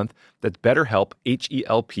first month. That's BetterHelp,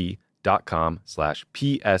 HELP.com/PSA.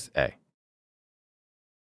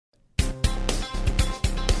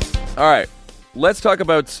 All right, let's talk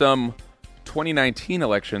about some 2019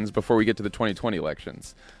 elections before we get to the 2020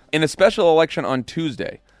 elections. In a special election on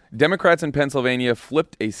Tuesday, Democrats in Pennsylvania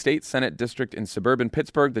flipped a state Senate district in suburban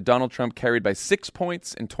Pittsburgh that Donald Trump carried by 6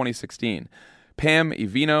 points in 2016. Pam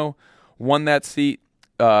Evino won that seat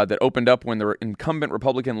that opened up when the incumbent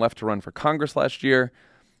Republican left to run for Congress last year.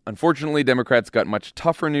 Unfortunately, Democrats got much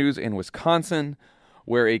tougher news in Wisconsin,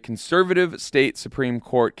 where a conservative state Supreme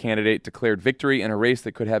Court candidate declared victory in a race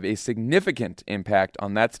that could have a significant impact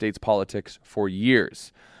on that state's politics for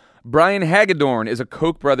years. Brian Hagedorn is a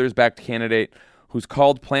Koch brothers-backed candidate who's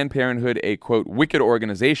called Planned Parenthood a, quote, wicked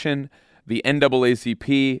organization, the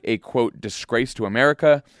NAACP a, quote, disgrace to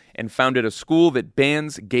America, and founded a school that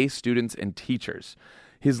bans gay students and teachers.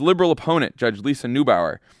 His liberal opponent, Judge Lisa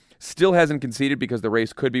Neubauer, still hasn't conceded because the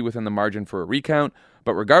race could be within the margin for a recount,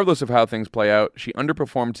 but regardless of how things play out, she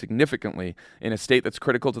underperformed significantly in a state that's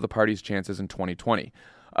critical to the party's chances in 2020.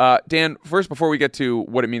 Dan, first, before we get to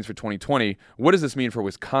what it means for 2020, what does this mean for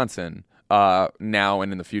Wisconsin now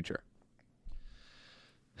and in the future?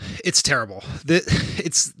 It's terrible.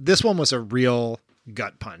 This one was a real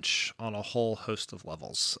gut punch on a whole host of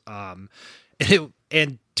levels. And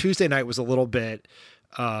Tuesday night was a little bit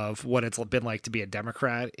of what it's been like to be a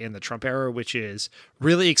Democrat in the Trump era, which is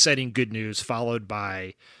really exciting good news followed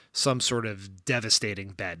by some sort of devastating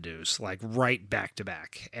bad news, like right back to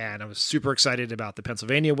back. And I was super excited about the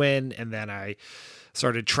Pennsylvania win. And then I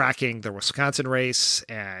started tracking the Wisconsin race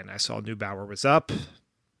and I saw Neubauer was up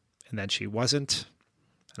and then she wasn't.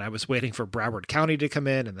 And I was waiting for Broward County to come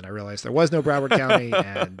in, and then I realized there was no Broward County,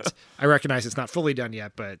 and I recognize it's not fully done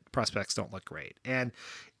yet, but prospects don't look great. And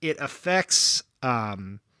it affects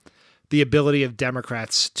the ability of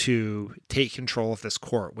Democrats to take control of this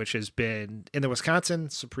court, which has been, in the Wisconsin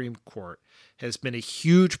Supreme Court, has been a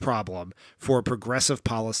huge problem for progressive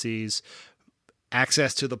policies,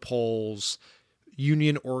 access to the polls,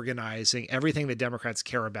 union organizing, everything that Democrats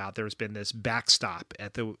care about. There's been this backstop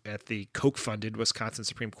at the Koch-funded Wisconsin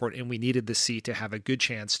Supreme Court, and we needed the seat to have a good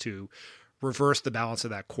chance to reverse the balance of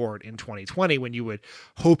that court in 2020, when you would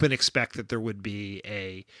hope and expect that there would be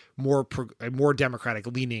a more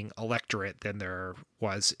Democratic-leaning electorate than there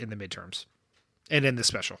was in the midterms and in the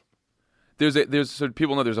special. So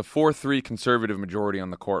people know there's a 4-3 conservative majority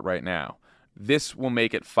on the court right now. This will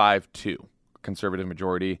make it 5-2. Conservative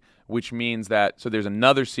majority, which means that there's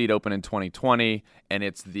another seat open in 2020, and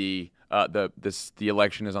it's the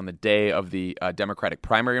election is on the day of the Democratic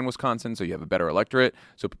primary in Wisconsin, so you have a better electorate.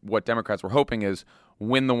 So what Democrats were hoping is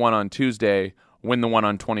win the one on Tuesday, win the one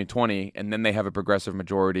on 2020, and then they have a progressive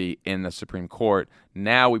majority in the Supreme Court.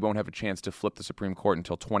 Now we won't have a chance to flip the Supreme Court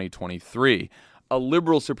until 2023. A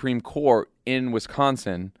liberal Supreme Court in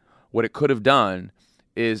Wisconsin, what it could have done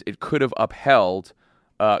is it could have upheld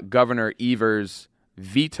Governor Evers'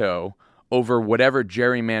 veto over whatever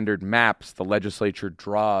gerrymandered maps the legislature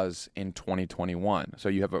draws in 2021. So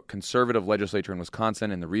you have a conservative legislature in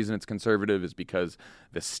Wisconsin, and the reason it's conservative is because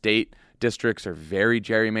the state districts are very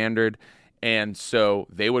gerrymandered. And so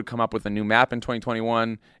they would come up with a new map in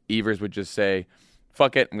 2021. Evers would just say,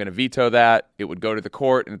 fuck it, I'm going to veto that. It would go to the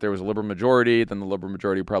court, and if there was a liberal majority, then the liberal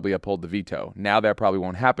majority would probably uphold the veto. Now that probably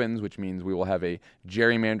won't happen, which means we will have a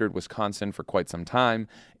gerrymandered Wisconsin for quite some time,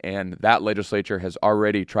 and that legislature has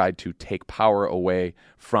already tried to take power away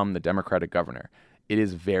from the Democratic governor. It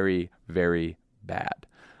is very, very bad.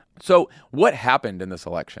 So what happened in this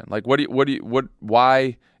election? Like,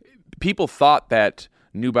 why people thought that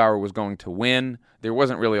Neubauer was going to win. There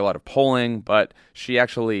wasn't really a lot of polling, but she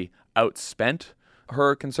actually outspent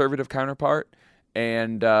her conservative counterpart,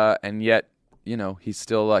 and yet, you know, he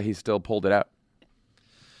still pulled it out.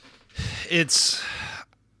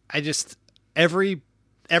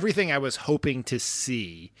 Everything I was hoping to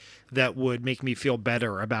see that would make me feel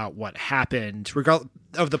better about what happened, regardless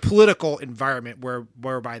of the political environment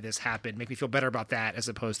whereby this happened, make me feel better about that as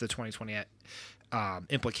opposed to the 2020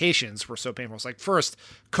 implications were so painful. It's like, first,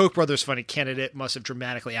 Koch brothers funding candidate must have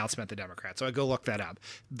dramatically outspent the Democrat. So I go look that up.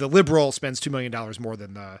 The liberal spends $2 million more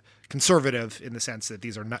than the conservative in the sense that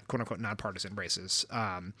these are not, quote unquote, nonpartisan races.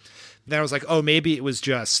 Then I was like, oh, maybe it was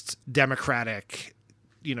just Democratic,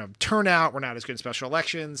 turnout. We're not as good in special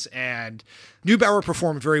elections. And Neubauer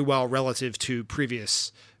performed very well relative to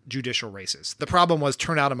previous judicial races. The problem was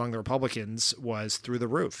turnout among the Republicans was through the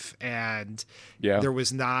roof, and there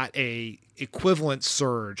was not a equivalent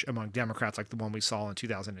surge among Democrats like the one we saw in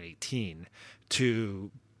 2018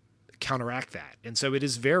 to counteract that. And so it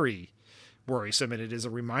is very worrisome, and it is a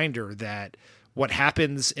reminder that what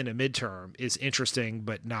happens in a midterm is interesting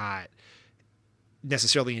but not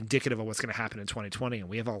necessarily indicative of what's going to happen in 2020, and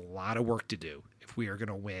we have a lot of work to do if we are going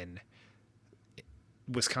to win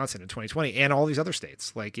Wisconsin in 2020 and all these other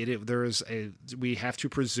states. Like we have to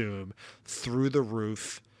presume through the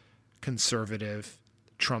roof conservative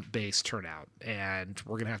Trump-based turnout, and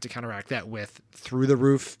we're going to have to counteract that with through the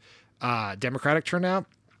roof Democratic turnout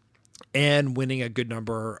and winning a good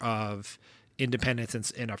number of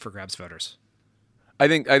independents and up for grabs voters. I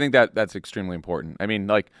think that's extremely important. I mean,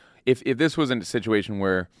 like if this was a situation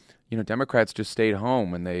where Democrats just stayed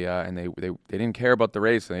home and they didn't care about the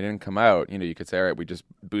race and they didn't come out, you could say, all right, we just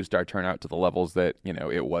boost our turnout to the levels that,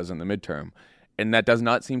 it was in the midterm. And that does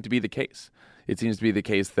not seem to be the case. It seems to be the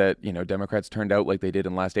case that, Democrats turned out like they did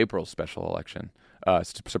in last April's special election,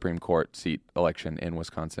 Supreme Court seat election in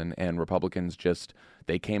Wisconsin, and Republicans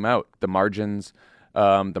they came out. The margins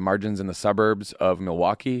in the suburbs of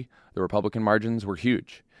Milwaukee, the Republican margins were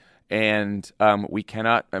huge. And we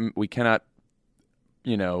cannot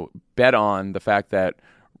bet on the fact that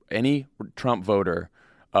any Trump voter,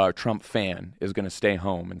 Trump fan, is going to stay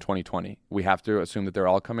home in 2020. We have to assume that they're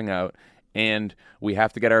all coming out, and we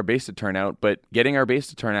have to get our base to turn out. But getting our base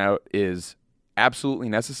to turn out is absolutely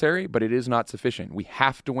necessary, but it is not sufficient. We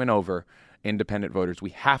have to win over independent voters.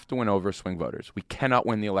 We have to win over swing voters. We cannot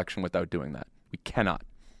win the election without doing that. We cannot.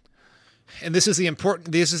 And this is the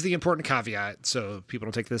important caveat, so people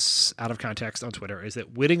don't take this out of context on Twitter, is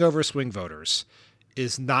that winning over swing voters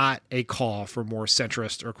is not a call for more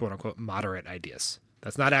centrist or quote unquote moderate ideas.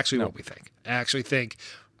 That's not actually what we think. I actually think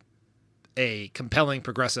a compelling,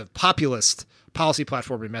 progressive, populist policy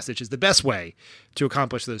platform and message is the best way to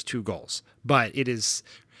accomplish those two goals. But it is,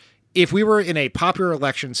 if we were in a popular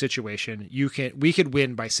election situation, we could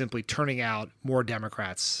win by simply turning out more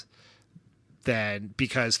Democrats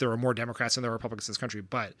because there are more Democrats than there are Republicans in this country.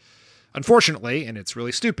 But unfortunately, and it's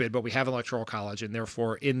really stupid, but we have electoral college, and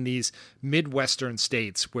therefore in these Midwestern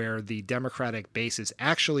states where the Democratic base is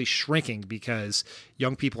actually shrinking because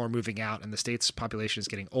young people are moving out and the state's population is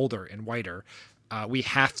getting older and whiter, we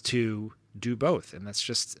have to do both, and that's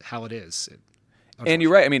just how it is. And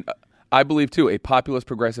you're right. I mean, I believe, too, a populist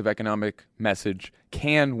progressive economic message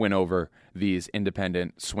can win over these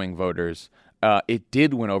independent swing voters. It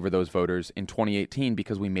did win over those voters in 2018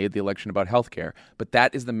 because we made the election about healthcare. But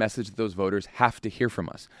that is the message that those voters have to hear from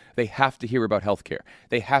us. They have to hear about healthcare.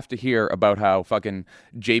 They have to hear about how fucking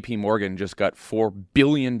J.P. Morgan just got $4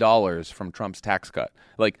 billion from Trump's tax cut.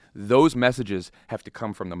 Like, those messages have to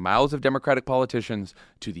come from the mouths of Democratic politicians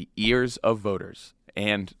to the ears of voters.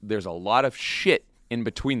 And there's a lot of shit in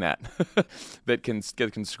between that that can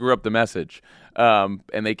screw up the message.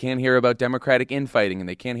 And they can't hear about Democratic infighting, and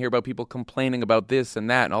they can't hear about people complaining about this and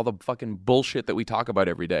that and all the fucking bullshit that we talk about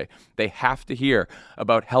every day. They have to hear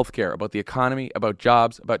about healthcare, about the economy, about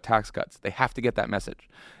jobs, about tax cuts. They have to get that message.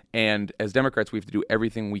 And as Democrats, we have to do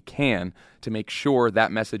everything we can to make sure that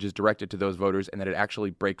message is directed to those voters and that it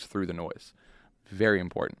actually breaks through the noise. Very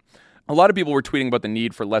important. A lot of people were tweeting about the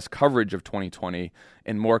need for less coverage of 2020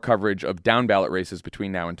 and more coverage of down ballot races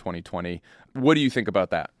between now and 2020. What do you think about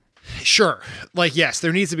that? Sure. Like, yes,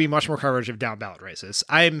 there needs to be much more coverage of down ballot races.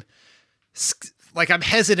 I'm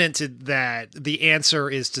hesitant to that. The answer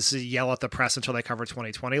is to yell at the press until they cover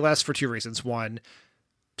 2020 less for two reasons. One,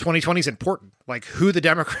 2020 is important. Like, who the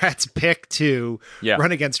Democrats pick to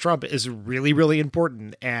run against Trump is really, really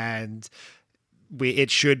important. And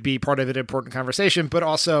it should be part of an important conversation, but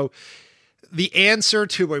also the answer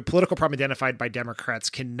to a political problem identified by Democrats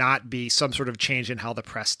cannot be some sort of change in how the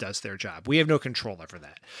press does their job. We have no control over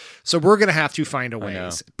that. So we're going to have to find a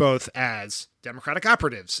ways, both as Democratic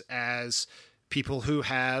operatives, as people who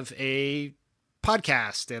have a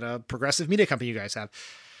podcast and a progressive media company you guys have,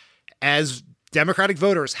 as Democratic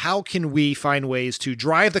voters, how can we find ways to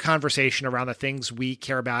drive the conversation around the things we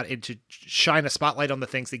care about and to shine a spotlight on the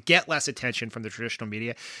things that get less attention from the traditional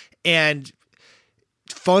media and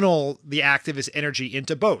funnel the activist energy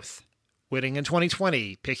into both winning in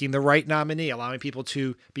 2020, picking the right nominee, allowing people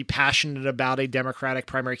to be passionate about a Democratic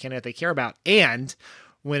primary candidate they care about, and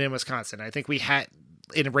win in Wisconsin. I think we had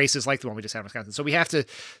in races like the one we just had in Wisconsin. So we have to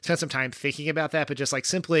spend some time thinking about that, but just like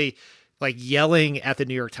simply like yelling at the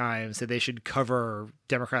New York Times that they should cover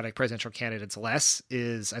Democratic presidential candidates less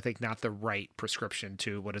is, I think, not the right prescription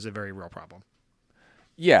to what is a very real problem.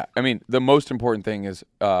 Yeah. I mean, the most important thing is,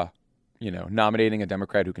 nominating a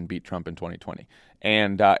Democrat who can beat Trump in 2020.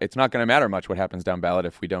 And it's not going to matter much what happens down ballot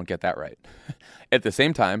if we don't get that right. At the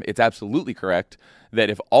same time, it's absolutely correct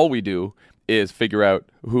that if all we do is figure out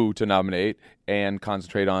who to nominate and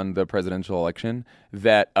concentrate on the presidential election,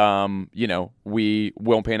 that, we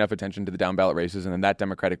won't pay enough attention to the down ballot races, and then that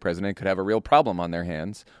Democratic president could have a real problem on their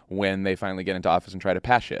hands when they finally get into office and try to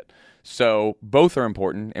pass shit. So both are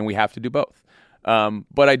important, and we have to do both.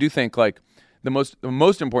 But I do think, the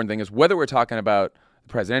most important thing is whether we're talking about the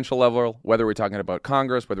presidential level, whether we're talking about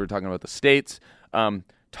Congress, whether we're talking about the states,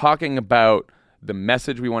 talking about the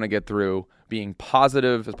message we want to get through, being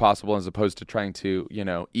positive as possible as opposed to trying to,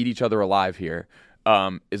 eat each other alive here,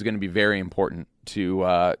 is going to be very important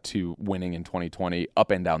to winning in 2020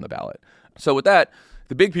 up and down the ballot. So with that,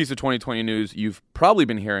 the big piece of 2020 news you've probably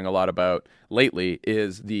been hearing a lot about lately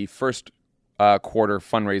is the first quarter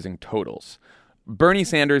fundraising totals. Bernie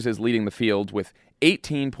Sanders is leading the field with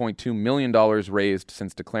 $18.2 million raised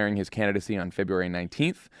since declaring his candidacy on February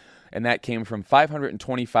 19th, and that came from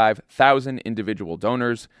 525,000 individual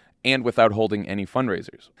donors and without holding any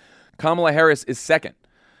fundraisers. Kamala Harris is second.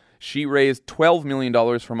 She raised $12 million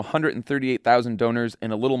from 138,000 donors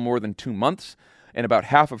in a little more than 2 months, and about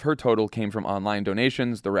half of her total came from online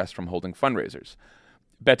donations, the rest from holding fundraisers.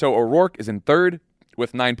 Beto O'Rourke is in third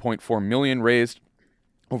with $9.4 million raised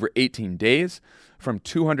over 18 days from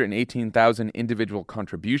 218,000 individual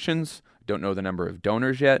contributions. Don't know the number of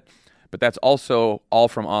donors yet, but that's also all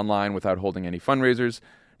from online without holding any fundraisers.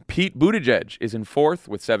 Pete Buttigieg is in fourth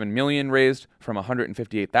with $7 million raised from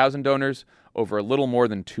 158,000 donors over a little more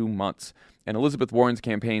than 2 months. And Elizabeth Warren's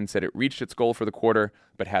campaign said it reached its goal for the quarter,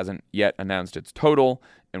 but hasn't yet announced its total,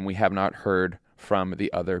 and we have not heard from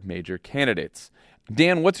the other major candidates.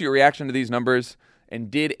 Dan, what's your reaction to these numbers, and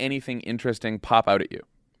did anything interesting pop out at you?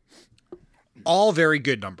 All very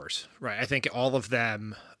good numbers, right? I think all of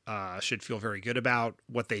them should feel very good about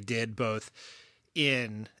what they did, both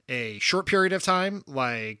in a short period of time,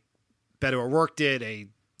 like Beto O'Rourke did, a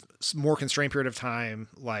more constrained period of time,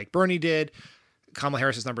 like Bernie did. Kamala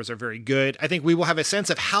Harris's numbers are very good. I think we will have a sense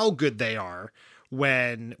of how good they are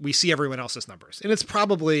when we see everyone else's numbers. And it's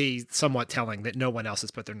probably somewhat telling that no one else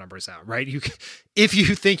has put their numbers out, right? If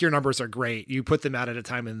you think your numbers are great, you put them out at a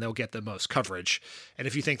time and they'll get the most coverage. And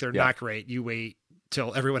if you think they're not great, you wait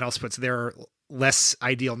till everyone else puts their less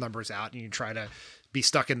ideal numbers out and you try to be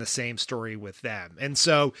stuck in the same story with them. And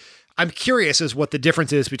so I'm curious as what the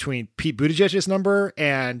difference is between Pete Buttigieg's number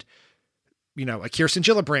and, a Kirsten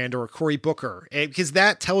Gillibrand or a Cory Booker, because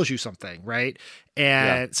that tells you something, right?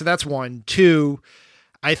 And so that's one. Two,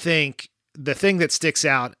 I think the thing that sticks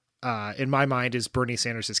out in my mind is Bernie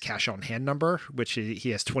Sanders' cash on hand number, which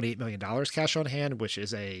he has $28 million cash on hand, which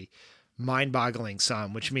is a mind-boggling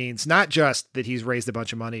sum, which means not just that he's raised a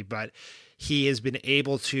bunch of money, but he has been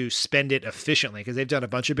able to spend it efficiently because they've done a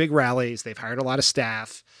bunch of big rallies. They've hired a lot of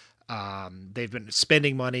staff. They've been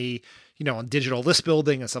spending money, on digital list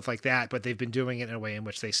building and stuff like that, but they've been doing it in a way in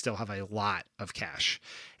which they still have a lot of cash.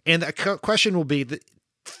 And the question will be that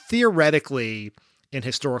theoretically and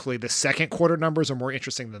historically, the second quarter numbers are more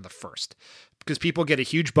interesting than the first because people get a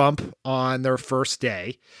huge bump on their first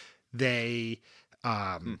day. They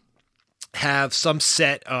have some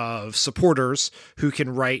set of supporters who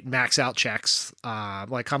can write max out checks.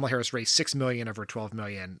 Like Kamala Harris raised $6 million over $12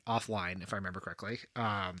 million offline, if I remember correctly.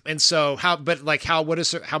 And so how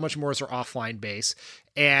much more is her offline base,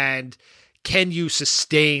 and can you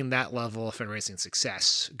sustain that level of fundraising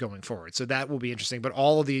success going forward? So that will be interesting. But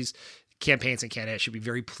all of these campaigns and candidates should be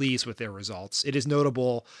very pleased with their results. It is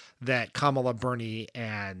notable that Kamala, Bernie,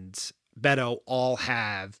 and Beto all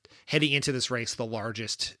have, heading into this race, the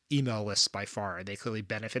largest email lists by far. And they clearly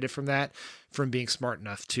benefited from that, from being smart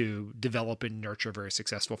enough to develop and nurture very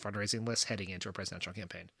successful fundraising lists heading into a presidential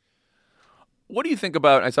campaign. What do you think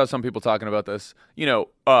about, I saw some people talking about this,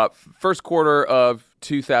 first quarter of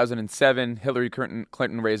 2007, Hillary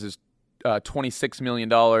Clinton raises $26 million.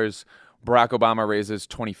 Barack Obama raises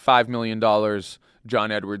 $25 million.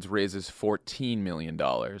 John Edwards raises $14 million.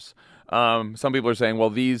 Some people are saying, well,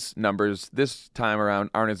 these numbers this time around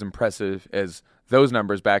aren't as impressive as those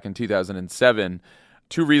numbers back in 2007.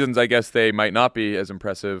 Two reasons I guess they might not be as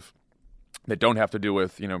impressive that don't have to do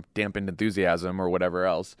with, dampened enthusiasm or whatever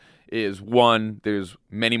else is, one, there's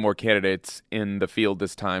many more candidates in the field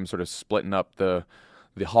this time, sort of splitting up the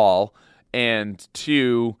hall. And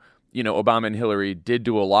two, Obama and Hillary did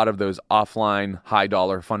do a lot of those offline high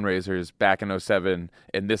dollar fundraisers back in 2007.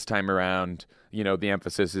 And this time around, the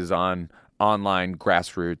emphasis is on online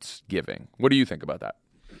grassroots giving. What do you think about that?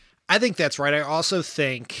 I think that's right. I also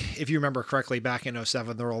think, if you remember correctly, back in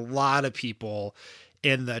 2007, there were a lot of people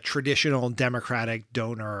in the traditional Democratic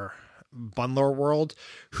donor bundler world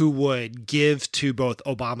who would give to both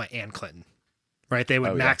Obama and Clinton, right? They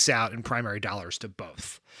would max out in primary dollars to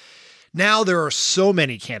both. Now there are so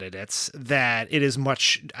many candidates that it is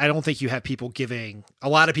I don't think you have a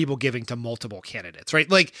lot of people giving to multiple candidates, right?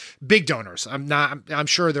 Like big donors. I'm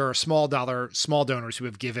sure there are small donors who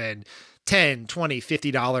have given $10, $20,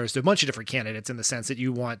 $50 to a bunch of different candidates in the sense that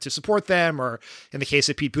you want to support them. Or in the case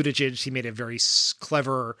of Pete Buttigieg, he made a very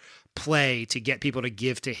clever play to get people to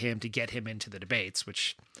give to him to get him into the debates,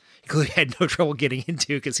 which he clearly had no trouble getting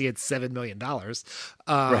into because he had $7 million.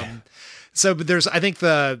 Right. So, but there's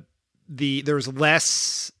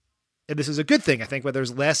less, and this is a good thing, I think, but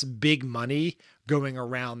there's less big money going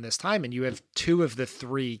around this time. And you have two of the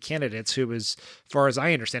three candidates who, as far as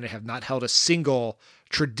I understand it, have not held a single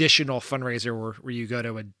traditional fundraiser where you go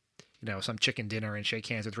to some chicken dinner and shake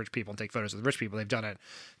hands with rich people and take photos with rich people. They've done it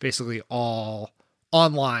basically all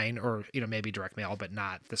online or, maybe direct mail, but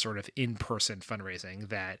not the sort of in-person fundraising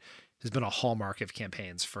that has been a hallmark of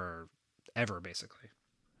campaigns forever, basically.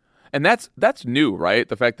 And that's new, right?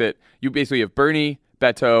 The fact that you basically have Bernie,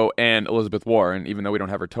 Beto, and Elizabeth Warren, even though we don't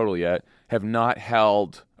have her total yet, have not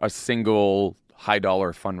held a single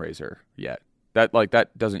high-dollar fundraiser yet.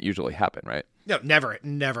 That doesn't usually happen, right? No,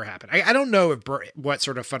 never happened. I don't know what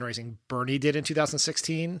sort of fundraising Bernie did in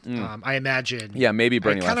 2016. I imagine. Yeah, maybe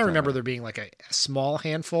Bernie. I kind of remember there being like a small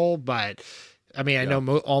handful, but I mean, I know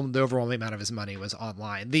the overwhelming amount of his money was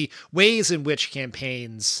online. The ways in which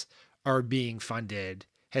campaigns are being funded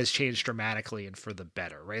has changed dramatically and for the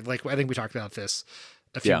better, right? Like, I think we talked about this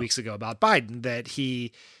a few weeks ago about Biden, that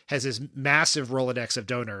he has this massive Rolodex of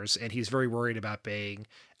donors, and he's very worried about being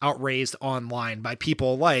outraised online by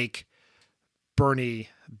people like Bernie,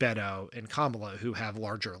 Beto, and Kamala, who have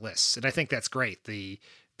larger lists. And I think that's great. The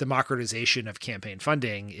democratization of campaign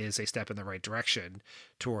funding is a step in the right direction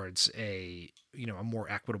towards a more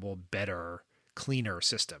equitable, better, cleaner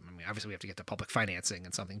system. I mean, obviously we have to get to public financing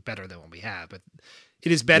and something better than what we have, but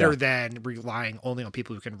it is better than relying only on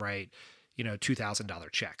people who can write,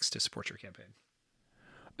 $2,000 checks to support your campaign.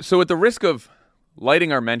 So at the risk of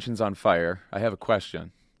lighting our mentions on fire, I have a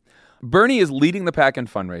question. Bernie is leading the pack in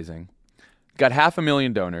fundraising, got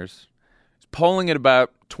 500,000 donors, is polling at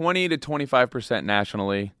about 20 to 25%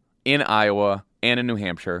 nationally in Iowa and in New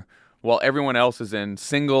Hampshire, while everyone else is in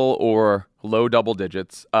single or low double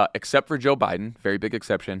digits, except for Joe Biden, very big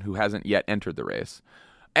exception, who hasn't yet entered the race.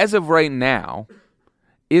 As of right now,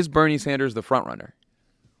 is Bernie Sanders the front runner?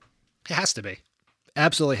 It has to be.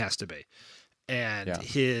 Absolutely has to be. And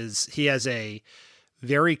he has a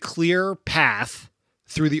very clear path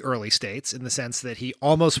through the early states in the sense that he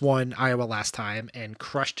almost won Iowa last time and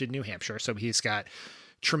crushed in New Hampshire. So he's got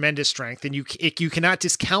tremendous strength. And you cannot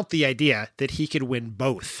discount the idea that he could win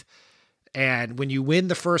both. And when you win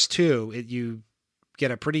the first two, you get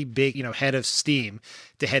a pretty big, head of steam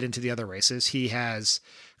to head into the other races. He has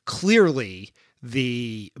clearly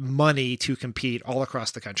the money to compete all across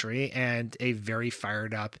the country and a very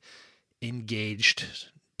fired up, engaged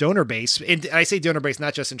donor base. And I say donor base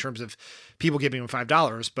not just in terms of people giving him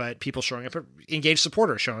 $5, but people showing up, engaged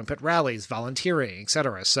supporters showing up at rallies, volunteering,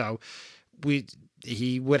 etc. So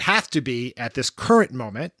he would have to be, at this current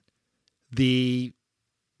moment, the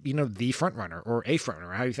front runner or a front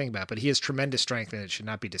runner, how you think about it. But he has tremendous strength, and it should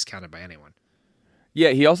not be discounted by anyone.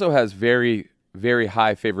 Yeah, he also has very, very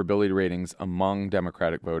high favorability ratings among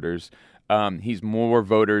Democratic voters. He's more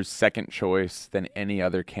voters' second choice than any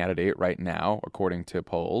other candidate right now, according to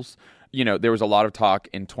polls. There was a lot of talk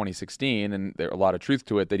in 2016, and there's a lot of truth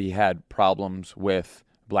to it, that he had problems with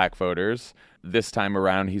black voters. This time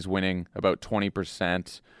around, he's winning about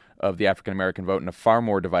 20% of the African-American vote in a far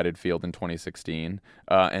more divided field in 2016.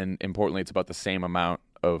 And importantly, it's about the same amount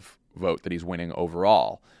of vote that he's winning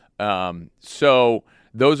overall. So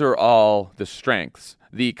those are all the strengths.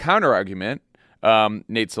 The counter-argument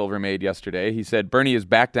Nate Silver made yesterday, he said Bernie is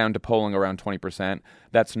back down to polling around 20%.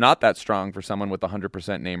 That's not that strong for someone with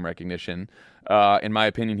 100% name recognition. In my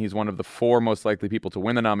opinion, he's one of the 4 most likely people to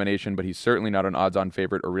win the nomination, but he's certainly not an odds-on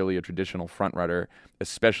favorite or really a traditional frontrunner,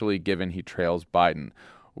 especially given he trails Biden.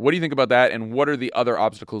 What do you think about that, and what are the other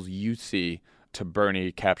obstacles you see to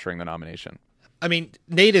Bernie capturing the nomination? I mean,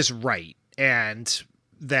 Nate is right, and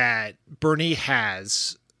that Bernie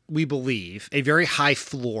has, we believe, a very high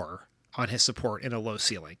floor on his support and a low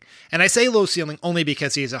ceiling. And I say low ceiling only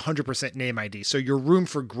because he has 100% name ID. So your room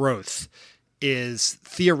for growth is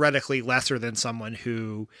theoretically lesser than someone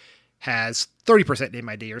who has 30% name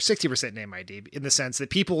ID or 60% name ID, in the sense that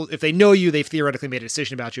people, if they know you, they've theoretically made a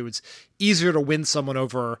decision about you. It's easier to win someone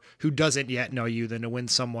over who doesn't yet know you than to win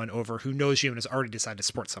someone over who knows you and has already decided to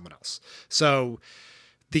support someone else. So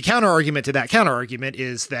the counter argument to that counter argument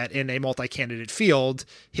is that in a multi-candidate field,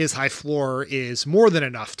 his high floor is more than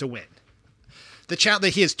enough to win.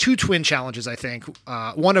 He has 2 twin challenges, I think,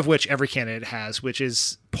 one of which every candidate has, which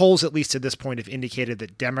is polls, at least to this point, have indicated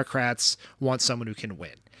that Democrats want someone who can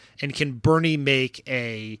win. And can Bernie make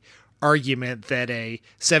a argument that a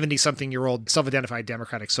 70-something-year-old self-identified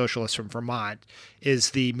Democratic socialist from Vermont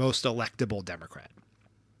is the most electable Democrat?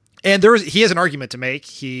 And he has an argument to make.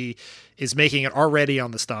 He is making it already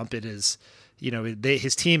on the stump. It is,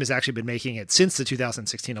 his team has actually been making it since the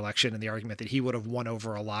 2016 election, and the argument that he would have won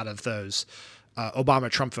over a lot of those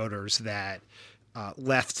Obama-Trump voters that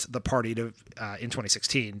left the party in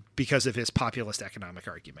 2016 because of his populist economic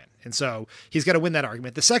argument. And so he's got to win that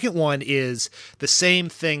argument. The second one is the same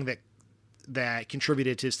thing that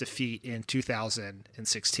contributed to his defeat in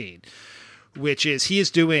 2016, which is he is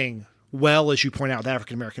doing well, as you point out, with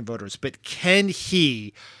African-American voters, but can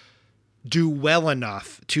he do well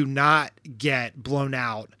enough to not get blown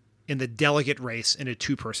out in the delegate race in a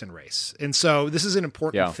 2-person race? And so this is an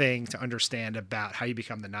important thing to understand about how you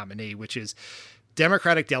become the nominee, which is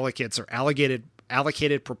Democratic delegates are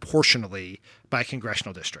allocated proportionally by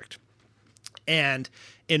congressional district. And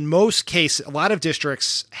in most cases, a lot of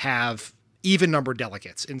districts have even numbered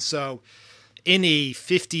delegates. And so in a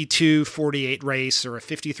 52-48 race or a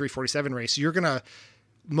 53-47 race, you're going to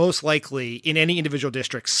most likely in any individual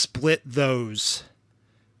district split those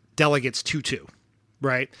delegates 2-2.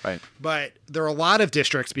 Right. But there are a lot of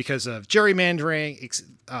districts, because of gerrymandering,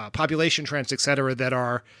 population trends, et cetera, that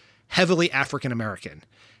are heavily African-American.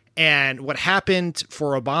 And what happened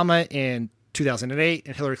for Obama in 2008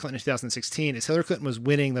 and Hillary Clinton in 2016 is Hillary Clinton was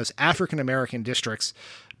winning those African-American districts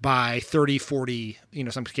by 30, 40,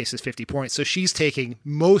 some cases 50 points. So she's taking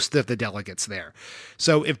most of the delegates there.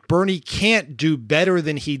 So if Bernie can't do better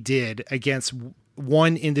than he did against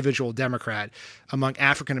one individual Democrat among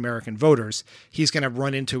African-American voters, he's going to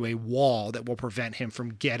run into a wall that will prevent him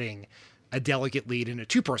from getting a delegate lead in a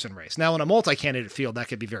 2-person race. Now, in a multi-candidate field, that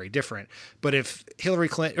could be very different. But if Hillary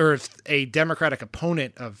Clinton, or if a Democratic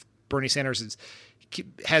opponent of Bernie Sanders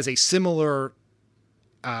has a similar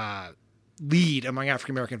lead among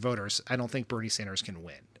African-American voters, I don't think Bernie Sanders can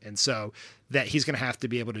win. And so that he's going to have to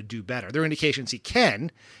be able to do better. There are indications he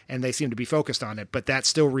can, and they seem to be focused on it, but that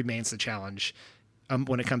still remains the challenge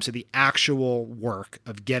when it comes to the actual work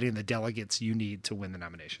of getting the delegates you need to win the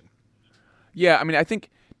nomination. Yeah, I mean, I think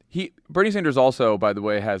Bernie Sanders also, by the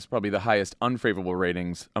way, has probably the highest unfavorable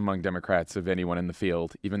ratings among Democrats of anyone in the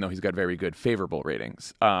field, even though he's got very good favorable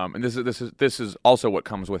ratings. And this is also what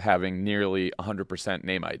comes with having nearly 100%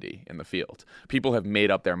 name ID in the field. People have made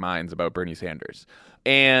up their minds about Bernie Sanders.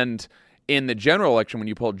 And in the general election, when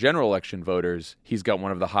you poll general election voters, he's got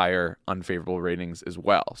one of the higher unfavorable ratings as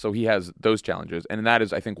well. So he has those challenges. And that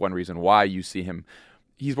is, I think, one reason why you see him.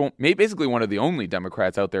 He's basically one of the only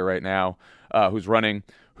Democrats out there right now who's running,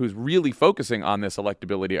 who's really focusing on this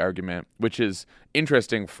electability argument, which is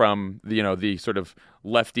interesting from the sort of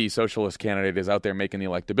lefty socialist candidate is out there making the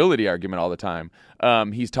electability argument all the time.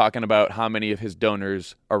 He's talking about how many of his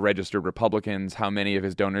donors are registered Republicans, how many of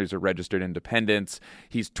his donors are registered independents.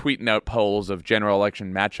 He's tweeting out polls of general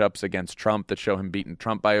election matchups against Trump that show him beating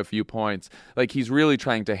Trump by a few points. Like, he's really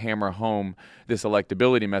trying to hammer home this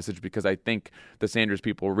electability message, because I think the Sanders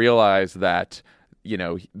people realize that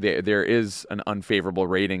there is an unfavorable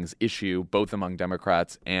ratings issue both among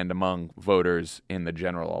Democrats and among voters in the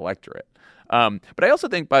general electorate. But I also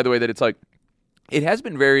think, by the way, that it's like it has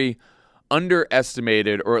been very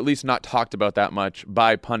underestimated, or at least not talked about that much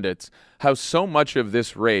by pundits, how so much of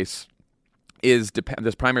this race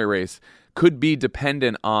this primary race could be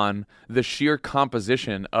dependent on the sheer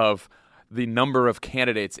composition of the number of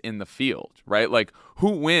candidates in the field, right? Like,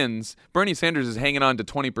 who wins? Bernie Sanders is hanging on to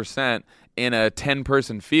 20% in a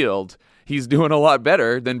 10-person field. He's doing a lot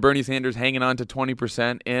better than Bernie Sanders hanging on to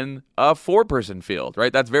 20% in a 4-person field,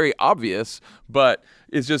 right? That's very obvious, but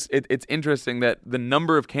it's just it's interesting that the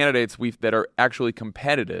number of candidates that are actually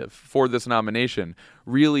competitive for this nomination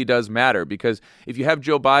really does matter, because if you have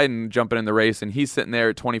Joe Biden jumping in the race and he's sitting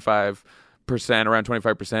there at 25%, around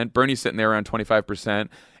 25%, Bernie's sitting there around 25%,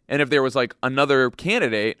 and if there was like another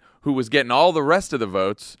candidate who was getting all the rest of the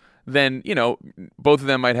votes, then, both of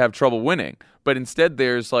them might have trouble winning. But instead,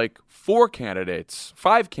 there's like 5 candidates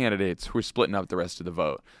who are splitting up the rest of the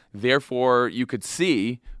vote. Therefore, you could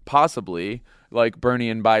see possibly like Bernie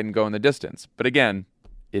and Biden go in the distance. But again,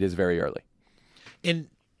 it is very early. And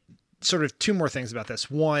sort of 2 more things about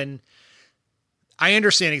this. One, I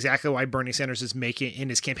understand exactly why Bernie Sanders is in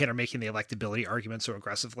his campaign are making the electability argument so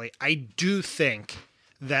aggressively. I do think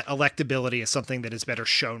that electability is something that is better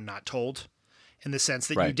shown, not told, in the sense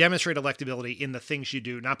that you demonstrate electability in the things you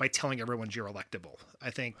do, not by telling everyone you're electable.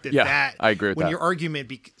 I think that I agree with when that. your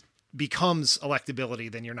argument becomes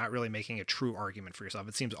electability, then you're not really making a true argument for yourself.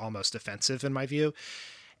 It seems almost offensive in my view.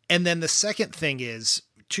 And then the second thing is,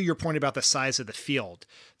 to your point about the size of the field,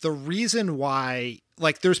 the reason why,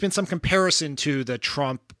 like, there's been some comparison to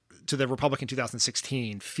the Republican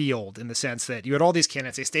 2016 field, in the sense that you had all these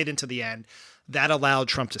candidates, they stayed into the end. That allowed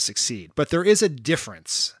Trump to succeed. But there is a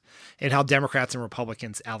difference in how Democrats and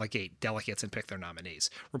Republicans allocate delegates and pick their nominees.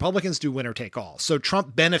 Republicans do winner take all. So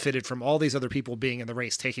Trump benefited from all these other people being in the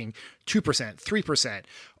race, taking 2%, 3%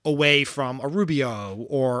 away from a Rubio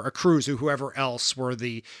or a Cruz or whoever else were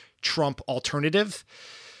the Trump alternative.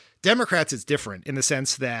 Democrats, it's different in the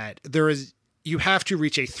sense that you have to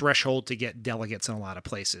reach a threshold to get delegates in a lot of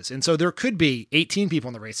places. And so there could be 18 people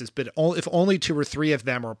in the races, but if only 2 or 3 of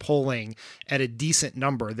them are polling at a decent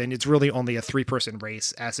number, then it's really only a 3-person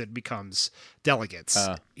race as it becomes delegates.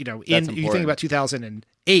 You think about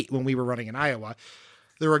 2008 when we were running in Iowa,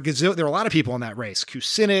 there were a lot of people in that race.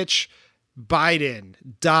 Kucinich, Biden,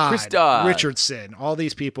 Chris Dodd, Richardson, all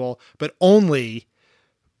these people, but only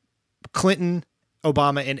Clinton,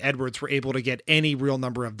 Obama, and Edwards were able to get any real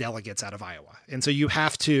number of delegates out of Iowa. And so you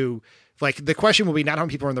have to, like, the question will be not how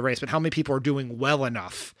many people are in the race, but how many people are doing well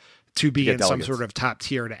enough to be in some sort of top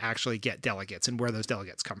tier to actually get delegates, and where those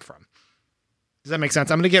delegates come from. Does that make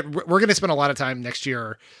sense? We're going to spend a lot of time next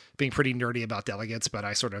year being pretty nerdy about delegates, but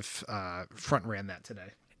I sort of front ran that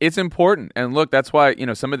today. It's important. And look, that's why,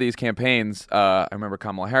 some of these campaigns, I remember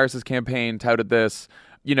Kamala Harris's campaign touted this,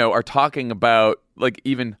 are talking about like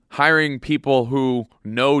even hiring people who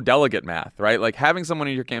know delegate math, right? Like having someone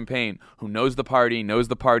in your campaign who knows the party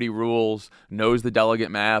rules, knows the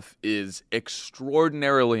delegate math is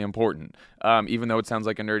extraordinarily important. Even though it sounds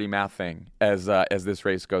like a nerdy math thing as this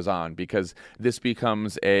race goes on, because this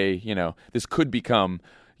becomes this could become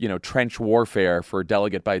trench warfare for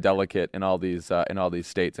delegate by delegate in all these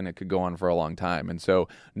states, and it could go on for a long time. And so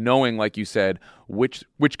knowing, like you said, which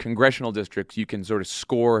congressional districts you can sort of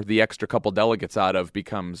score the extra couple delegates out of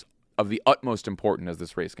becomes of the utmost importance as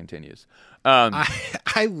this race continues.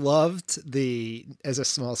 I loved as a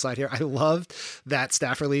small side here, I loved that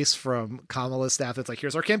staff release from Kamala's staff. It's like,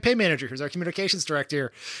 here's our campaign manager, here's our communications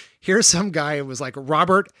director, here's some guy who was like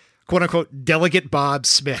Robert, quote unquote, Delegate Bob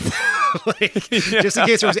Smith. Just in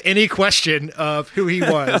case there was any question of who he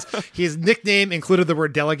was. His nickname included the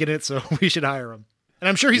word delegate in it, so we should hire him. And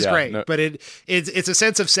I'm sure he's great, but it's a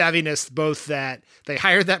sense of savviness, both that they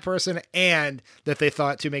hired that person and that they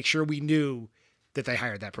thought to make sure we knew that they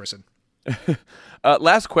hired that person.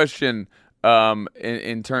 Last question,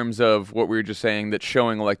 in terms of what we were just saying, that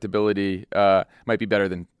showing electability might be better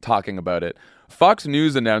than talking about it. Fox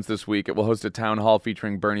News announced this week it will host a town hall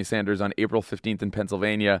featuring Bernie Sanders on April 15th in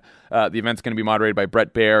Pennsylvania. The event's going to be moderated by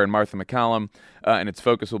Bret Baier and Martha MacCallum, and its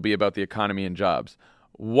focus will be about the economy and jobs.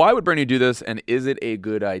 Why would Bernie do this, and is it a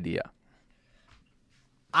good idea?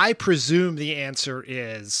 I presume the answer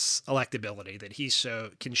is electability, that he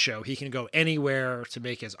can show he can go anywhere to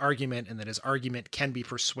make his argument, and that his argument can be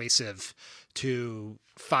persuasive to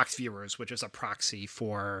Fox viewers, which is a proxy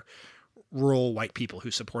for rural white people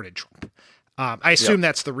who supported Trump. I assume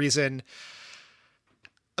that's the reason.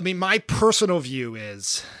 I mean, my personal view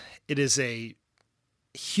is it is a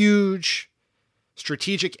huge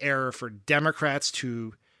strategic error for Democrats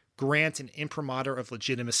to grant an imprimatur of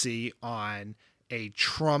legitimacy on a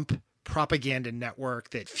Trump propaganda network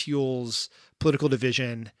that fuels political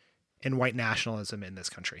division and white nationalism in this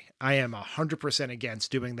country. I am 100%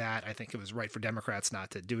 against doing that. I think it was right for Democrats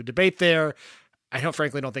not to do a debate there. I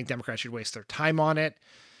frankly don't think Democrats should waste their time on it.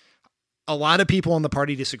 A lot of people in the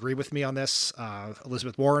party disagree with me on this.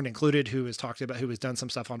 Elizabeth Warren included, who has done some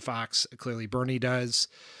stuff on Fox. Clearly Bernie does.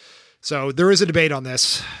 So there is a debate on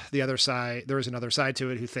this. There is another side to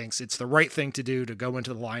it who thinks it's the right thing to do to go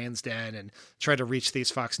into the lion's den and try to reach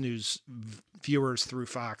these Fox News viewers through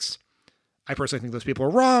Fox. I personally think those people are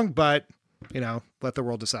wrong, but, let the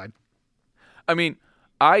world decide. I mean,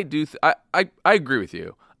 I agree with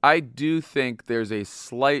you. I do think there's a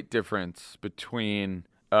slight difference between,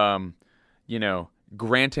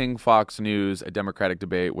 granting Fox News a Democratic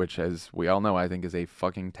debate, which, as we all know, I think is a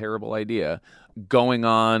fucking terrible idea, going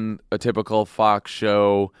on a typical Fox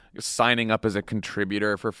show, signing up as a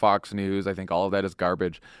contributor for Fox News. I think all of that is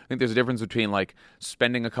garbage. I think there's a difference between,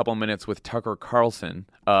 spending a couple minutes with Tucker Carlson,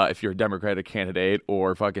 if you're a Democratic candidate,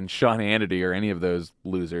 or fucking Sean Hannity or any of those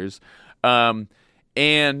losers,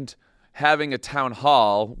 and having a town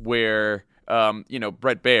hall where,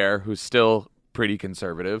 Bret Baier, who's still pretty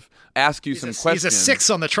conservative, ask you some questions. He's a 6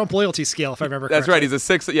 on the Trump loyalty scale, if I remember correctly. That's right. He's a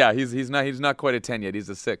 6. Yeah, he's not quite a 10 yet. He's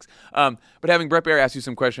a 6. But having Bret Baier ask you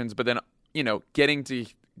some questions, but then getting to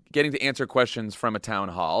answer questions from a town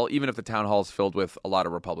hall, even if the town hall is filled with a lot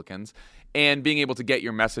of Republicans, and being able to get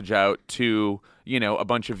your message out to a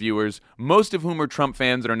bunch of viewers, most of whom are Trump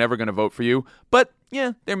fans and are never going to vote for you. But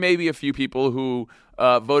yeah, there may be a few people who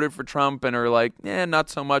voted for Trump and are like, not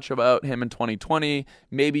so much about him in 2020.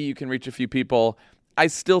 Maybe you can reach a few people. I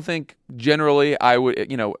still think generally I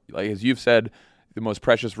would, as you've said, the most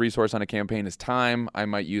precious resource on a campaign is time. I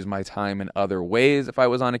might use my time in other ways if I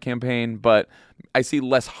was on a campaign, but I see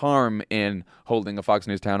less harm in holding a Fox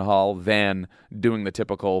News town hall than doing the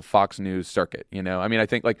typical Fox News circuit. I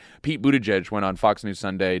think Pete Buttigieg went on Fox News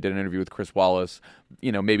Sunday, did an interview with Chris Wallace.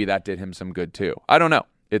 Maybe that did him some good too. I don't know.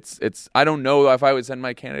 I don't know if I would send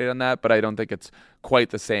my candidate on that, but I don't think it's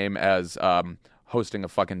quite the same as hosting a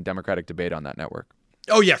fucking Democratic debate on that network.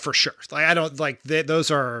 Oh yeah, for sure. I don't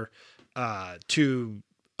those are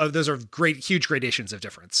those are huge gradations of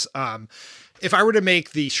difference. If I were to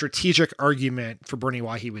make the strategic argument for Bernie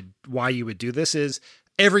why you would do this is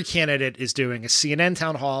every candidate is doing a CNN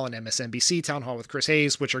town hall and MSNBC town hall with Chris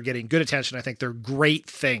Hayes, which are getting good attention. I think they're great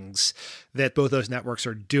things that both those networks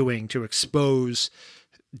are doing to expose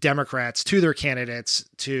Democrats to their candidates,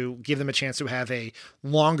 to give them a chance to have a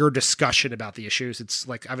longer discussion about the issues. It's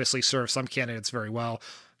obviously serves some candidates very well.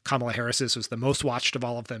 Kamala Harris's was the most watched of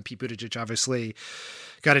all of them. Pete Buttigieg obviously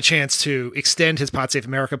got a chance to extend his Pod Save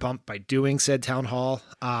America bump by doing said town hall.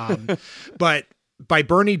 But by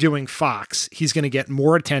Bernie doing Fox, he's going to get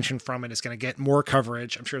more attention from it. It's going to get more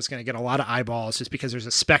coverage. I'm sure it's going to get a lot of eyeballs just because there's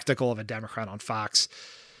a spectacle of a Democrat on Fox.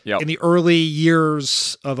 Yep. In the early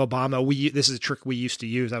years of Obama, this is a trick we used to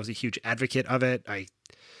use. I was a huge advocate of it. I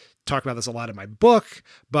talk about this a lot in my book,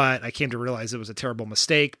 but I came to realize it was a terrible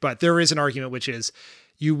mistake. But there is an argument, which is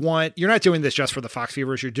you're not doing this just for the Fox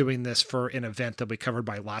viewers. You're doing this for an event that'll be covered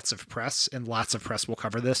by lots of press, and lots of press will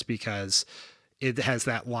cover this because it has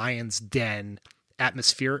that lion's den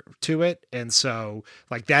atmosphere to it. And so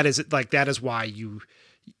that is why you,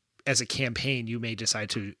 as a campaign, you may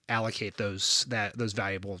decide to allocate those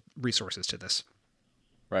valuable resources to this.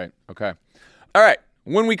 Right. Okay. All right.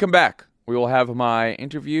 When we come back, we will have my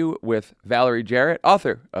interview with Valerie Jarrett,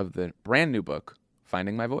 author of the brand new book,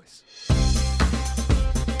 Finding My Voice.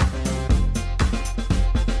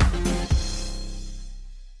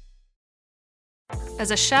 As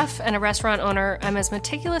a chef and a restaurant owner, I'm as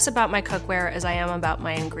meticulous about my cookware as I am about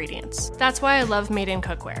my ingredients. That's why I love Made in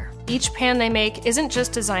Cookware. Each pan they make isn't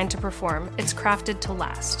just designed to perform, it's crafted to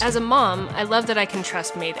last. As a mom, I love that I can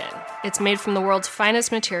trust Made in. It's made from the world's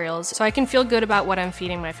finest materials, so I can feel good about what I'm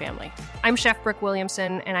feeding my family. I'm Chef Brooke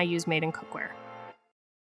Williamson, and I use Made in Cookware.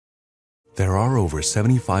 There are over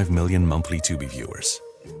 75 million monthly Tubi viewers.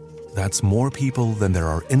 That's more people than there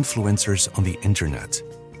are influencers on the internet.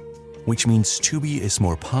 Which means Tubi is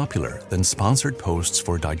more popular than sponsored posts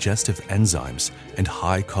for digestive enzymes and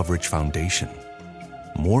high coverage foundation.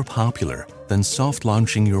 more popular than soft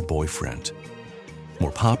launching your boyfriend.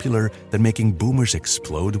 More popular than making boomers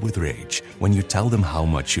explode with rage when you tell them how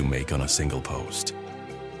much you make on a single post.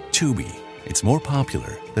 Tubi, it's more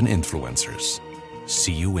popular than influencers.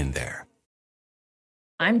 See you in there.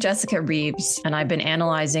 I'm Jessica Reeves, and I've been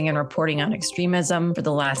analyzing and reporting on extremism for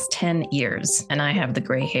the last 10 years, and I have the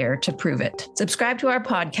gray hair to prove it. Subscribe to our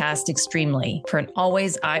podcast, Extremely, for an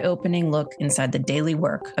always eye-opening look inside the daily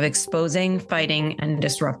work of exposing, fighting, and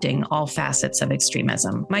disrupting all facets of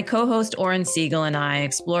extremism. My co-host Oren Siegel and I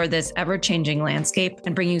explore this ever-changing landscape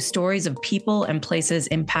and bring you stories of people and places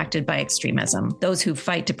impacted by extremism, those who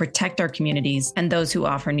fight to protect our communities, and those who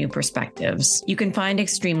offer new perspectives. You can find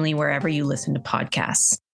Extremely wherever you listen to podcasts.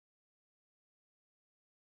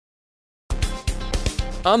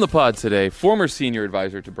 On the pod today, former senior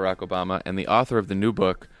advisor to Barack Obama and the author of the new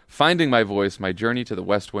book, Finding My Voice, My Journey to the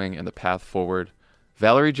West Wing and the Path Forward,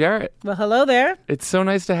 Valerie Jarrett. Well, hello there. It's so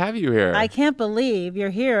nice to have you here. I can't believe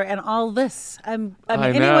you're here and all this. I mean, I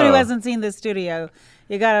anyone know. who hasn't seen this studio,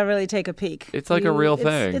 you got to really take a peek. It's like a real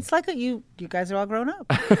thing. It's like you guys are all grown up.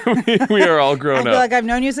 We are all grown I up. feel like I've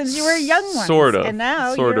known you since you were a young one. Sort of. And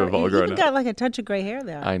now Sort you're, of all you grown even up. got like a touch of gray hair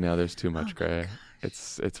there. I know, there's too much gray.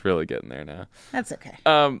 It's really getting there now. That's okay.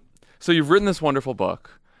 So you've written this wonderful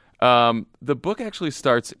book. The book actually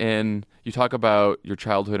starts you talk about your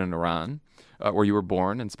childhood in Iran, where you were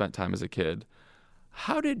born and spent time as a kid.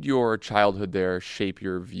 How did your childhood there shape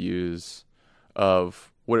your views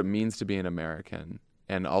of what it means to be an American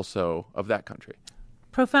and also of that country?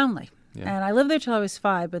 Profoundly. Yeah. And I lived there till I was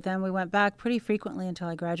 5, but then we went back pretty frequently until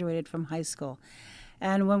I graduated from high school.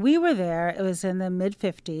 And when we were there, it was in the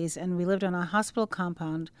mid-50s, and we lived on a hospital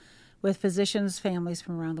compound with physicians' families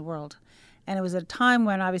from around the world. And it was a time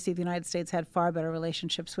when, obviously, the United States had far better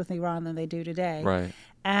relationships with Iran than they do today. Right.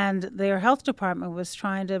 And their health department was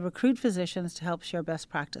trying to recruit physicians to help share best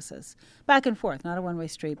practices. Back and forth, not a one-way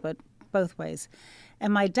street, but both ways.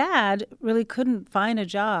 And my dad really couldn't find a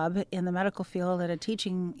job in the medical field at a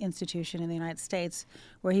teaching institution in the United States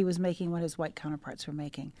where he was making what his white counterparts were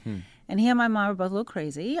making. And he and my mom were both a little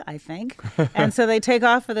crazy, I think. And so they take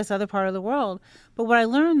off for this other part of the world. But what I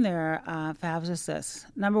learned there, Fabs, is this.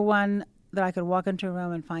 Number one, that I could walk into a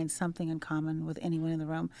room and find something in common with anyone in the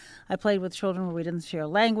room. I played with children where we didn't share a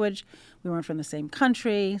language. We weren't from the same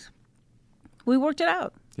country. We worked it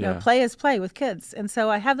out. You know, play is play with kids. And so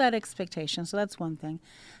I have that expectation. So that's one thing.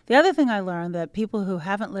 The other thing I learned that people who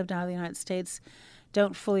haven't lived out of the United States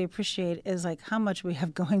don't fully appreciate is like how much we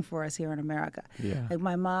have going for us here in America. Yeah. Like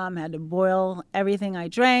my mom had to boil everything I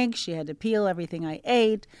drank. She had to peel everything I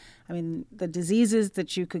ate. I mean, the diseases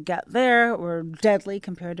that you could get there were deadly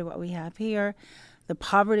compared to what we have here. The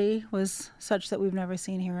poverty was such that we've never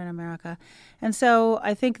seen here in America. And so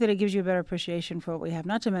I think that it gives you a better appreciation for what we have,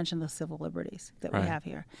 not to mention the civil liberties that we have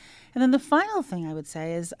here. And then the final thing I would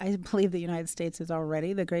say is I believe the United States is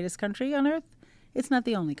already the greatest country on earth. It's not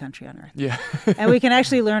the only country on earth. Yeah. And we can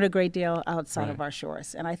actually learn a great deal outside of our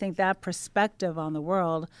shores. And I think that perspective on the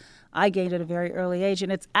world I gained at a very early age.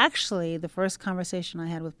 And it's actually the first conversation I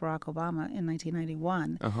had with Barack Obama in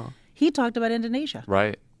 1991. He talked about Indonesia.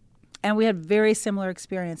 Right. And we had very similar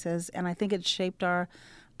experiences. And I think it shaped our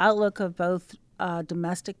outlook of both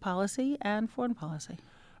domestic policy and foreign policy.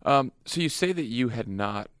 So you say that you had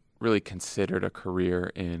not really considered a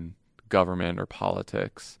career in government or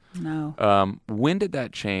politics. No. When did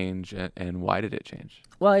that change and why did it change?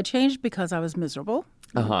 Well, it changed because I was miserable.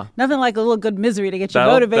 Uh-huh. Nothing like a little good misery to get you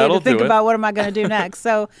That'll motivated to think do it. about what am I going to do next.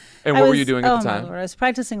 So, And what were you doing at the time? My Lord, I was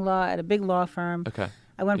practicing law at a big law firm. Okay.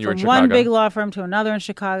 I went You were in from one Chicago. big law firm to another in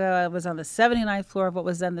Chicago. I was on the 79th floor of what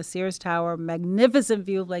was then the Sears Tower, magnificent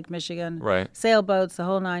view of Lake Michigan, Right. sailboats, the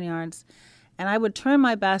whole 9 yards. And I would turn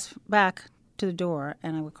my back to the door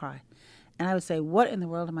and I would cry. And I would say, what in the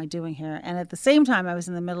world am I doing here? And at the same time, I was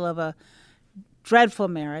in the middle of a dreadful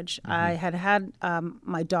marriage. I had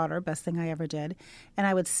my daughter, best thing I ever did. And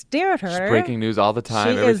I would stare at her. Just breaking news all the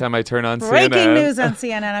time. She Every is time I turn on breaking CNN. news on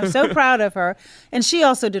CNN. I'm so proud of her. And she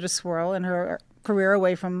also did a swirl in her career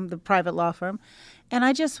away from the private law firm. And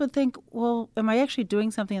I just would think, well, am I actually doing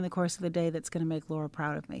something in the course of the day that's going to make Laura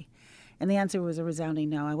proud of me? And the answer was a resounding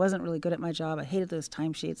no. I wasn't really good at my job. I hated those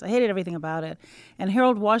timesheets. I hated everything about it. And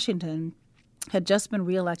Harold Washington had just been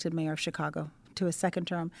reelected mayor of Chicago to his second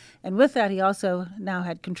term. And with that, he also now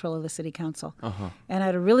had control of the city council. And I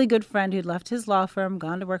had a really good friend who'd left his law firm,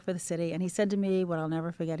 gone to work for the city, and he said to me, what I'll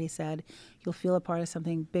never forget, he said, you'll feel a part of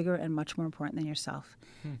something bigger and much more important than yourself.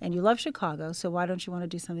 And you love Chicago, so why don't you want to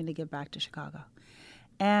do something to give back to Chicago?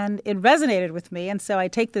 And it resonated with me. And so I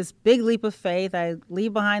take this big leap of faith. I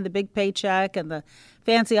leave behind the big paycheck and the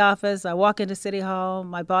fancy office. I walk into City Hall.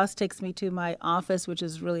 My boss takes me to my office, which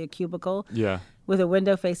is really a cubicle with a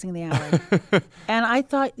window facing the alley. And I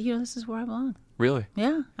thought, this is where I belong. Really?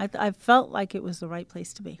 Yeah. I felt like it was the right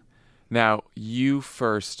place to be. Now, you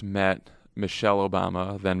first met Michelle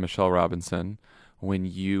Obama, then Michelle Robinson, when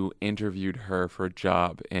you interviewed her for a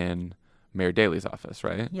job in Mayor Daley's office,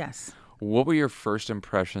 right? Yes. What were your first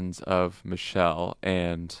impressions of Michelle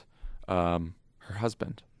and her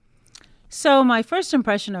husband? So my first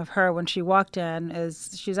impression of her when she walked in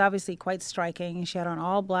is she's obviously quite striking. She had on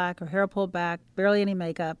all black, her hair pulled back, barely any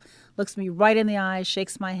makeup, looks me right in the eyes,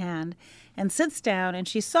 shakes my hand, and sits down, and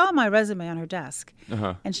she saw my resume on her desk,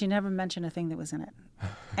 and she never mentioned a thing that was in it.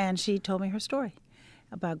 And she told me her story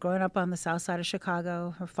about growing up on the south side of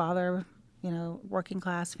Chicago, her father, working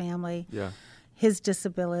class family. Yeah. His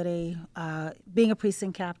disability, being a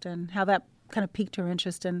precinct captain, how that kind of piqued her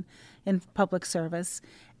interest in public service,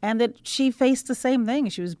 and that she faced the same thing.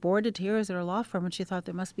 She was bored to tears at her law firm, and she thought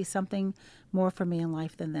there must be something more for me in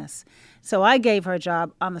life than this. So I gave her a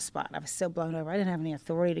job on the spot. I was so blown over. I didn't have any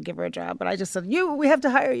authority to give her a job, but I just said, we have to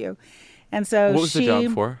hire you. And so what was the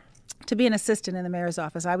job for? To be an assistant in the mayor's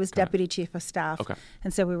office. I was deputy chief of staff,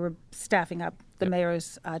 and so we were staffing up the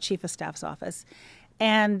mayor's chief of staff's office.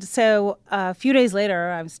 And so a few days later,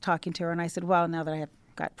 I was talking to her, and I said, well, now that I have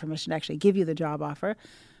got permission to actually give you the job offer,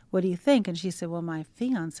 what do you think? And she said, well, my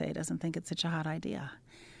fiancé doesn't think it's such a hot idea.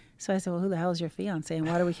 So I said, well, who the hell is your fiancé, and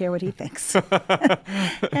why do we care what he thinks?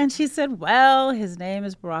 And she said, well, his name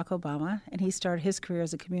is Barack Obama, and he started his career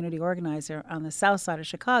as a community organizer on the south side of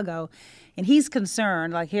Chicago, and he's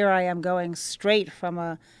concerned, like, here I am going straight from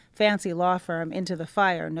a fancy law firm into the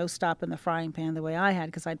fire, no stop in the frying pan the way I had,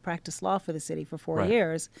 because I'd practiced law for the city for 4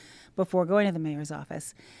 years before going to the mayor's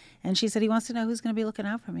office. And she said, he wants to know who's going to be looking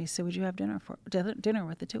out for me, so would you have dinner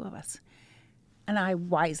with the two of us? And I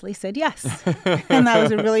wisely said yes. And that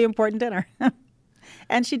was a really important dinner.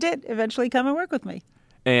 And she did eventually come and work with me.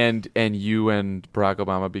 And you and Barack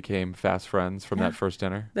Obama became fast friends from that first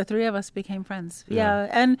dinner? The three of us became friends. Yeah,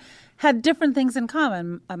 and had different things in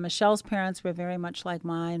common. Michelle's parents were very much like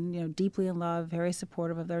mine, deeply in love, very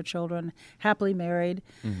supportive of their children, happily married.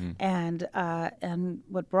 Mm-hmm. And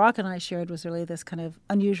what Barack and I shared was really this kind of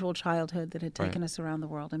unusual childhood that had taken us around the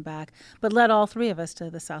world and back, but led all three of us to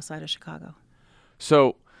the south side of Chicago.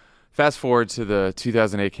 So fast forward to the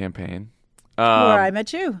 2008 campaign. Where I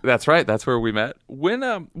met you. That's right. That's where we met. When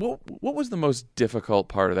what was the most difficult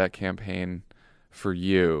part of that campaign for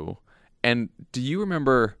you? And do you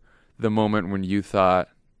remember the moment when you thought,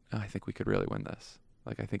 I think we could really win this?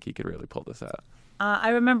 Like, I think he could really pull this out. I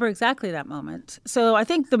remember exactly that moment. So I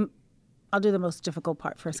think I'll do the most difficult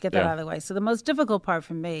part first, get that out of the way. So the most difficult part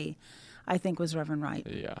for me, I think, was Reverend Wright.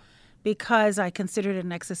 Yeah. Because I considered it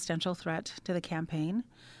an existential threat to the campaign.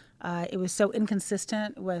 It was so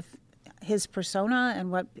inconsistent with his persona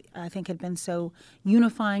and what I think had been so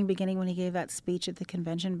unifying beginning when he gave that speech at the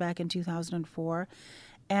convention back in 2004.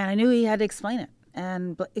 And I knew he had to explain it,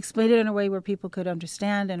 and explain it in a way where people could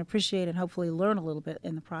understand and appreciate and hopefully learn a little bit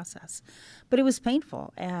in the process. But it was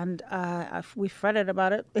painful, and we fretted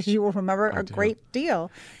about it, as you will remember, a great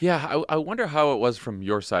deal. Yeah, I wonder how it was from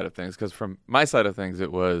your side of things, because from my side of things,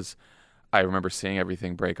 it was, I remember seeing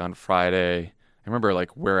everything break on Friday. I remember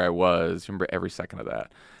where I was, I remember every second of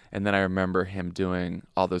that. And then I remember him doing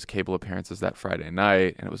all those cable appearances that Friday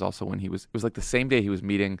night. And it was also when it was like the same day he was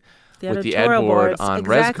meeting with the Ed Board on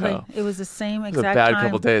Resco. It was the same exact time. It was a bad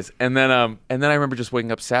couple of days. And then I remember just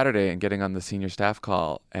waking up Saturday and getting on the senior staff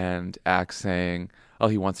call and Axe saying,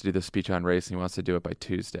 he wants to do the speech on race and he wants to do it by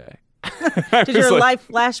Tuesday. Did your life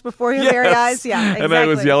flash before your very eyes? Yeah, exactly. And I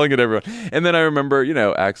was yelling at everyone. And then I remember,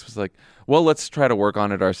 Axe was like, well, let's try to work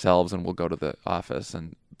on it ourselves and we'll go to the office.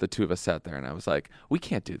 And the two of us sat there and I was like, we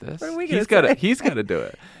can't do this. What are we he's got to do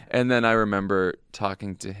it. And then I remember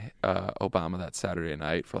talking to Obama that Saturday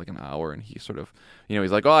night for an hour, and he sort of,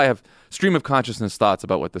 he's like, I have stream of consciousness thoughts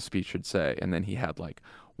about what the speech should say. And then he had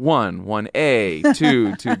 1A,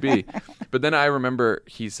 2B. But then I remember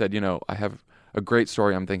he said, I have a great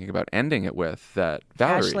story I'm thinking about ending it with that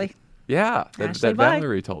Valerie. Ashley. Yeah, that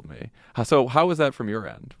Valerie told me. So how was that from your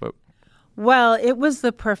end? Well, it was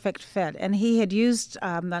the perfect fit. And he had used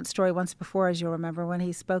that story once before, as you'll remember, when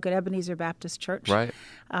he spoke at Ebenezer Baptist Church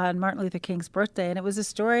on Martin Luther King's birthday. And it was a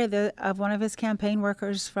story of one of his campaign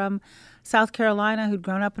workers from South Carolina who'd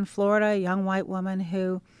grown up in Florida, a young white woman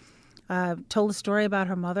who told a story about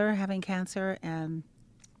her mother having cancer and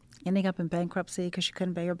ending up in bankruptcy because she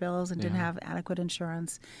couldn't pay her bills and didn't have adequate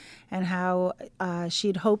insurance, and how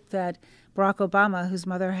she'd hoped that Barack Obama, whose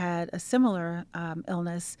mother had a similar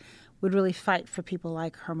illness, would really fight for people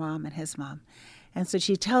like her mom and his mom. And so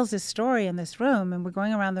she tells this story in this room, and we're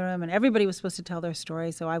going around the room, and everybody was supposed to tell their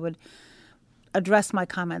story, so I would address my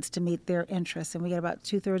comments to meet their interests. And we get about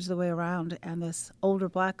 2/3 of the way around, and this older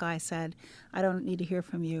black guy said, "I don't need to hear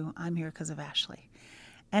from you. I'm here because of Ashley."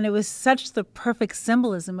 And it was such the perfect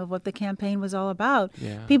symbolism of what the campaign was all about.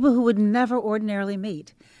 Yeah. People who would never ordinarily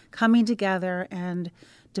meet, coming together and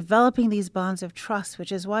developing these bonds of trust,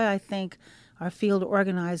 which is why I think our field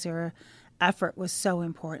organizer effort was so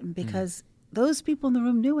important, because those people in the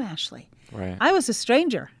room knew Ashley. Right. I was a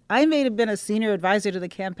stranger. I may have been a senior advisor to the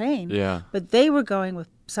campaign, Yeah. but they were going with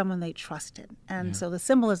someone they trusted. And so the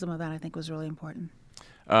symbolism of that, I think, was really important.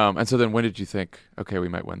 And so then when did you think, okay, we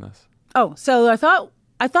might win this? Oh, so I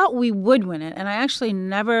thought we would win it, and I actually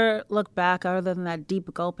never looked back other than that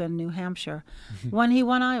deep gulp in New Hampshire when he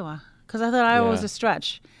won Iowa, because I thought Iowa was a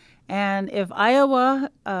stretch. And if Iowa,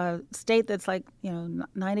 a state that's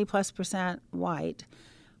 90+% white,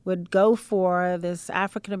 would go for this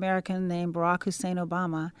African American named Barack Hussein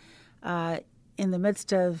Obama in the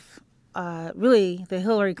midst of really the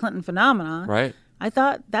Hillary Clinton phenomena, Right. I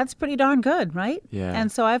thought that's pretty darn good, right? Yeah.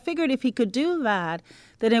 And so I figured if he could do that,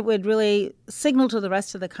 then it would really signal to the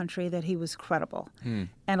rest of the country that he was credible and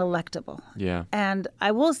electable. Yeah. And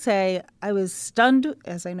I will say I was stunned,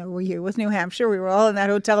 as I know were you, with New Hampshire. We were all in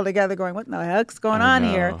that hotel together going, what the heck's going on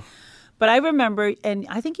here? But I remember, and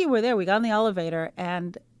I think you were there, we got in the elevator,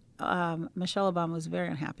 and Michelle Obama was very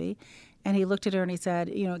unhappy. And he looked at her and he said,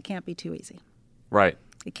 it can't be too easy. Right.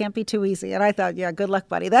 It can't be too easy. And I thought, yeah, good luck,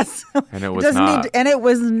 buddy. And it was not. And it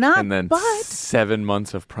was not. And then 7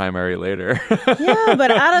 months of primary later. Yeah,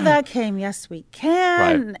 but out of that came Yes We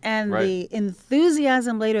Can. Right. And Right. the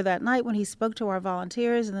enthusiasm later that night when he spoke to our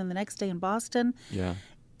volunteers, and then the next day in Boston. Yeah.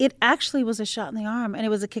 It actually was a shot in the arm, and it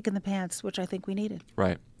was a kick in the pants, which I think we needed.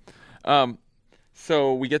 Right.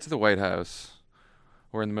 So we get to the White House.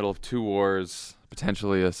 We're in the middle of 2 wars,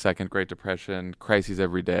 potentially a second Great Depression, crises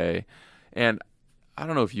every day. And I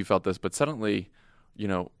don't know if you felt this, but suddenly,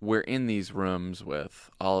 we're in these rooms with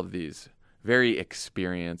all of these very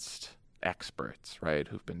experienced experts, right,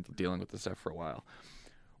 who've been dealing with this stuff for a while.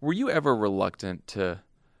 Were you ever reluctant to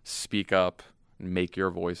speak up and make your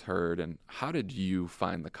voice heard? And how did you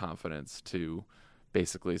find the confidence to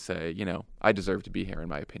basically say, I deserve to be here and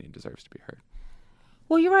my opinion deserves to be heard?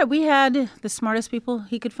 Well, you're right. We had the smartest people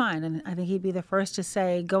he could find. And I think he'd be the first to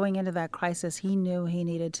say, going into that crisis, he knew he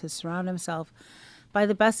needed to surround himself by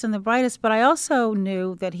the best and the brightest. But I also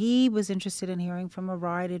knew that he was interested in hearing from a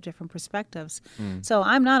variety of different perspectives. So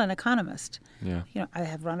I'm not an economist. Yeah. I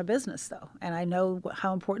have run a business, though, and I know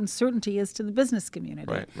how important certainty is to the business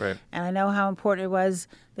community. Right. And I know how important it was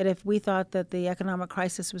that if we thought that the economic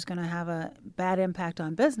crisis was going to have a bad impact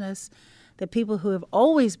on business, that people who have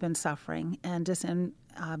always been suffering and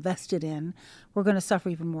vested in were going to suffer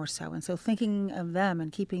even more so. And so thinking of them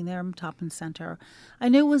and keeping them top and center, I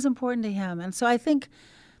knew was important to him. And so I think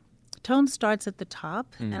tone starts at the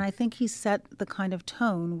top, and I think he set the kind of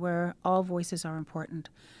tone where all voices are important.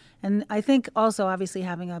 And I think also, obviously,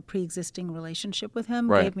 having a pre-existing relationship with him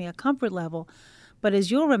gave me a comfort level. But as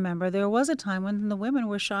you'll remember, there was a time when the women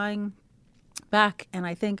were shying back. And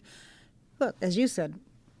I think, look, as you said,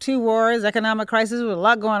 2 wars, economic crisis, with a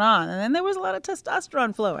lot going on. And then there was a lot of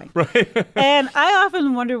testosterone flowing. Right. And I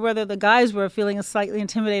often wonder whether the guys were feeling slightly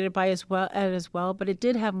intimidated by it as well, but it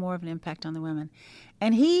did have more of an impact on the women.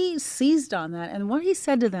 And he seized on that. And what he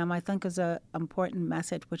said to them, I think, is an important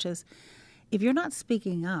message, which is, if you're not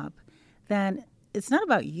speaking up, then it's not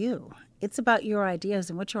about you. It's about your ideas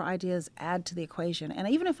and what your ideas add to the equation. And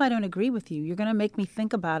even if I don't agree with you, you're going to make me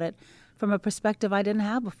think about it from a perspective I didn't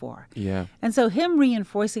have before. Yeah. And so him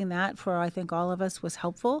reinforcing that for, I think, all of us was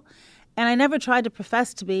helpful. And I never tried to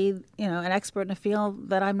profess to be, an expert in a field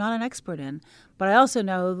that I'm not an expert in. But I also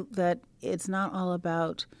know that it's not all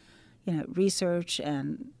about, research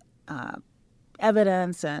and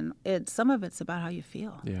evidence, and some of it's about how you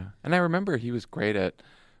feel. Yeah. And I remember he was great at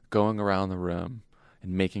going around the room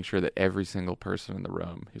and making sure that every single person in the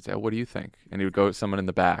room, he'd say, what do you think? And he would go to someone in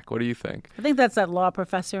the back, what do you think? I think that's that law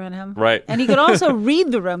professor in him. Right. And he could also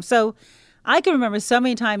read the room. So I can remember so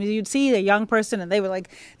many times you'd see a young person and they were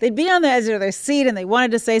they'd be on the edge of their seat and they wanted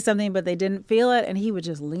to say something, but they didn't feel it. And he would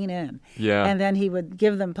just lean in. Yeah. And then he would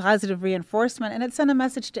give them positive reinforcement. And it sent a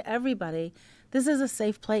message to everybody This is a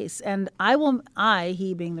safe place. And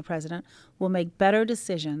he being the president, will make better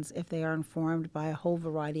decisions if they are informed by a whole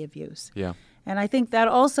variety of views. Yeah. And I think that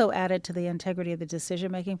also added to the integrity of the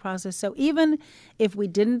decision-making process. So even if we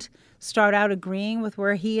didn't start out agreeing with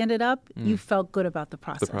where he ended up, you felt good about the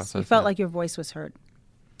process. You felt like your voice was heard.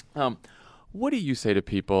 What do you say to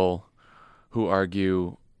people who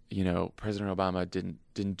argue, President Obama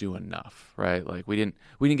didn't do enough, right? Like we didn't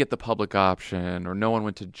get the public option, or no one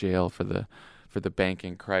went to jail for the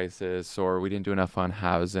banking crisis, or we didn't do enough on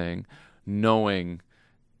housing, knowing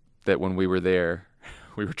that when we were there,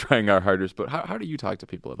 we were trying our hardest. But how do you talk to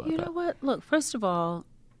people about that? You know what? Look, first of all,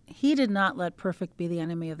 he did not let perfect be the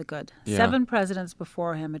enemy of the good. Yeah. 7 presidents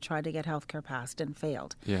before him had tried to get health care passed and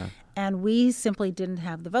failed. Yeah. And we simply didn't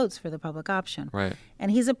have the votes for the public option. Right.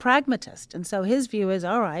 And he's a pragmatist. And so his view is,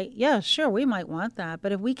 all right, yeah, sure, we might want that.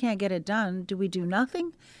 But if we can't get it done, do we do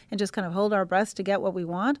nothing and just kind of hold our breaths to get what we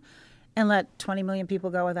want and let 20 million people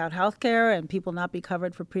go without health care and people not be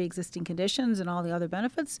covered for pre-existing conditions and all the other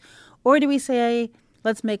benefits? Or do we say,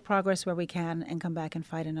 let's make progress where we can and come back and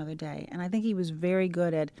fight another day? And I think he was very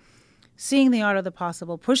good at seeing the art of the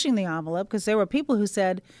possible, pushing the envelope, because there were people who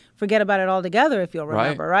said, forget about it altogether, if you'll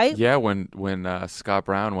remember, right? Yeah, when Scott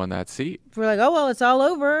Brown won that seat. We're like, oh, well, it's all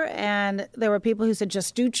over. And there were people who said,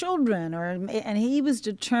 just do children. And he was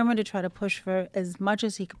determined to try to push for as much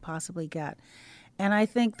as he could possibly get. And I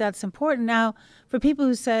think that's important. Now, for people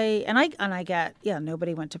who say, and I get,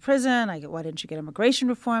 nobody went to prison. I get, why didn't you get immigration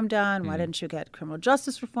reform done? Why didn't you get criminal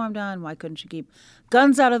justice reform done? Why couldn't you keep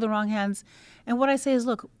guns out of the wrong hands? And what I say is,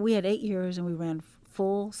 look, we had 8 years and we ran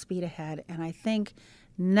full speed ahead. And I think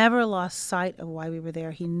never lost sight of why we were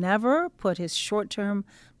there. He never put his short-term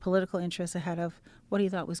political interests ahead of what he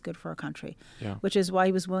thought was good for our country, which is why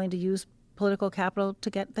he was willing to use political capital to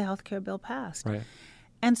get the health care bill passed. Right.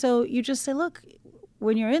 And so you just say, look,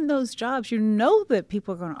 when you're in those jobs, you know that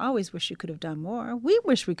people are going to always wish you could have done more. We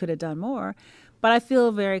wish we could have done more. But I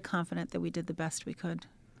feel very confident that we did the best we could.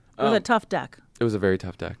 It was a tough deck. It was a very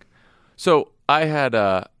tough deck. So I had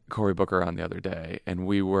Cory Booker on the other day, and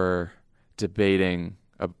we were debating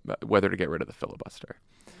whether to get rid of the filibuster.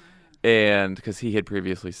 And because he had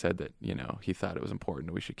previously said that, he thought it was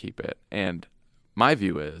important, we should keep it. And my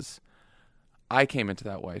view is, I came into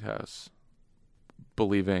that White House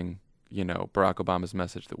believing, Barack Obama's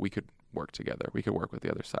message that we could work together. We could work with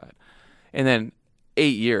the other side. And then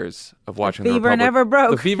 8 years of watching the Republic. The fever never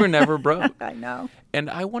broke. The fever never broke. I know. And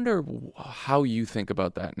I wonder how you think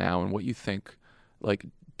about that now and what you think,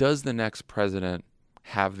 does the next president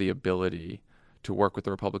have the ability to work with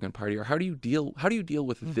the Republican Party, or how do you deal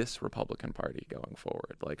with this Republican Party going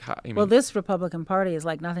forward? Well, this Republican Party is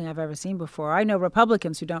like nothing I've ever seen before. I know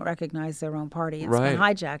Republicans who don't recognize their own party. It's been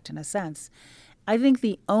hijacked in a sense. I think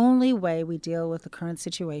the only way we deal with the current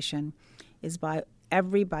situation is by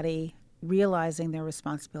everybody realizing their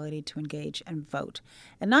responsibility to engage and vote.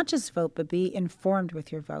 And not just vote, but be informed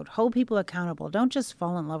with your vote. Hold people accountable. Don't just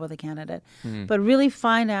fall in love with a candidate, but really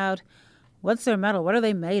find out what's their mettle, what are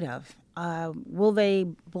they made of? Will they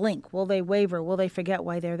blink? Will they waver? Will they forget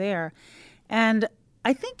why they're there? And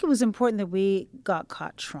I think it was important that we got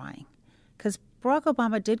caught trying, because Barack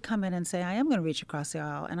Obama did come in and say, I am going to reach across the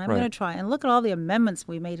aisle, and I'm going to try. And look at all the amendments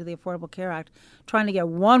we made to the Affordable Care Act, trying to get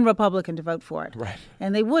one Republican to vote for it. Right.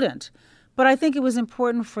 And they wouldn't. But I think it was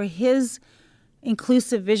important for his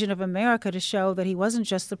inclusive vision of America to show that he wasn't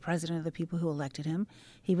just the president of the people who elected him.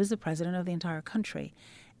 He was the president of the entire country.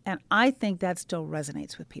 And I think that still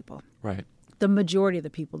resonates with people. Right. The majority of the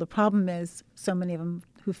people. The problem is so many of them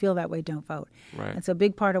who feel that way don't vote. Right. And so a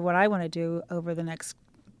big part of what I want to do over the next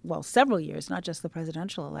several years, not just the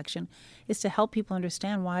presidential election, is to help people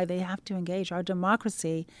understand why they have to engage. Our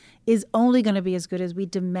democracy is only going to be as good as we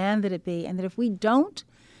demand that it be, and that if we don't,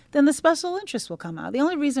 then the special interests will come out. The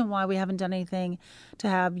only reason why we haven't done anything to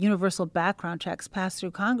have universal background checks passed through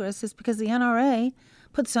Congress is because the NRA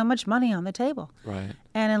put so much money on the table. Right.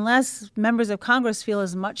 And unless members of Congress feel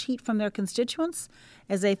as much heat from their constituents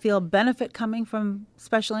as they feel benefit coming from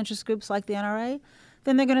special interest groups like the NRA,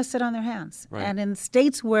 then they're going to sit on their hands. Right. And in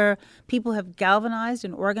states where people have galvanized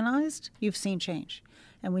and organized, you've seen change.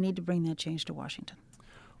 And we need to bring that change to Washington.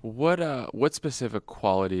 What specific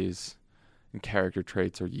qualities and character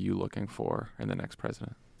traits are you looking for in the next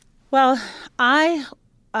president? Well, I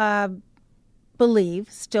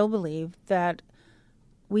still believe that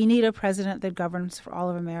we need a president that governs for all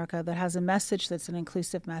of America, that has a message that's an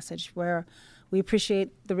inclusive message, where we appreciate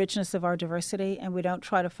the richness of our diversity and we don't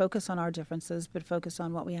try to focus on our differences, but focus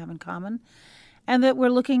on what we have in common. And that we're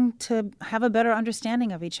looking to have a better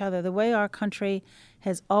understanding of each other. The way our country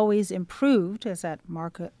has always improved, as that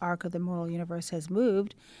arc of the moral universe has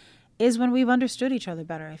moved, is when we've understood each other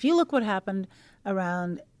better. If you look what happened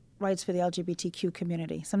around rights for the LGBTQ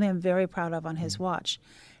community, something I'm very proud of on his watch.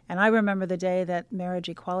 And I remember the day that marriage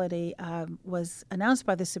equality was announced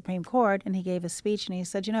by the Supreme Court, and he gave a speech, and he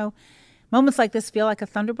said, moments like this feel like a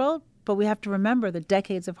thunderbolt, but we have to remember the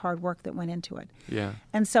decades of hard work that went into it. Yeah.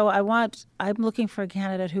 And so I'm looking for a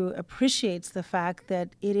candidate who appreciates the fact that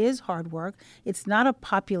it is hard work. It's not a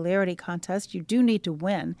popularity contest. You do need to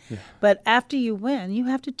win. Yeah. But after you win, you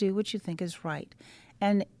have to do what you think is right.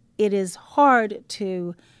 And it is hard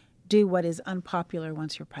to do what is unpopular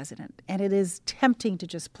once you're president. And it is tempting to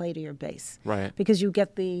just play to your base. Right. Because you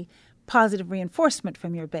get the positive reinforcement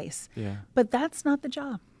from your base. Yeah. But that's not the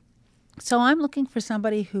job. So I'm looking for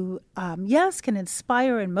somebody who, yes, can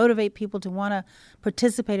inspire and motivate people to want to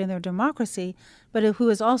participate in their democracy, but who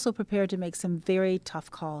is also prepared to make some very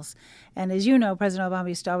tough calls. And as you know, President Obama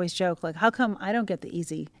used to always joke, like, how come I don't get the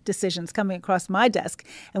easy decisions coming across my desk?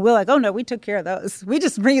 And we're like, oh, no, we took care of those. We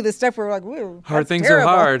just bring you the stuff where we're like, whoa, hard things terrible.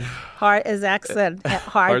 are hard. Hard, as Zach said,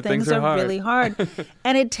 hard things are hard. really hard.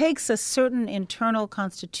 And it takes a certain internal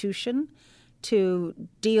constitution to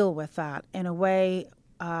deal with that in a way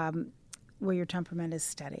where your temperament is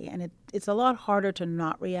steady. And it's a lot harder to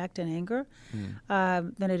not react in anger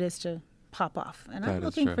than it is to pop off. And I'm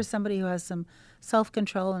looking for somebody who has some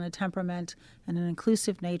self-control and a temperament and an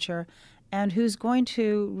inclusive nature, and who's going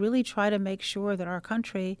to really try to make sure that our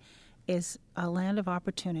country is a land of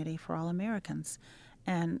opportunity for all Americans.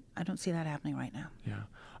 And I don't see that happening right now.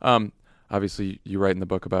 Yeah. Obviously, you write in the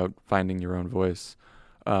book about finding your own voice.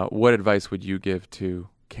 What advice would you give to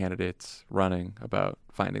candidates running about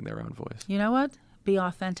finding their own voice? You know what? Be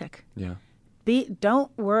authentic. Yeah.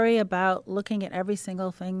 Don't worry about looking at every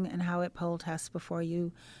single thing and how it poll tests before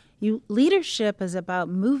you. Leadership is about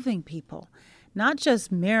moving people, not just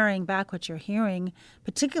mirroring back what you're hearing,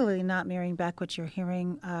 particularly not mirroring back what you're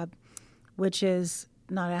hearing, which is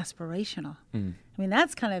not aspirational. I mean,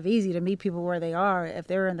 that's kind of easy to meet people where they are if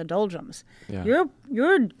they're in the doldrums. Yeah.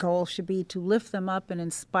 Your goal should be to lift them up and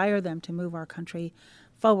inspire them to move our country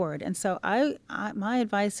forward. And so my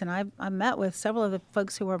advice, and I met with several of the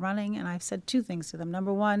folks who are running, and I've said two things to them.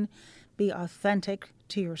 Number one, be authentic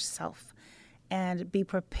to yourself and be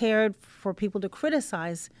prepared for people to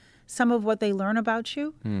criticize some of what they learn about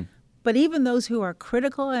you. But even those who are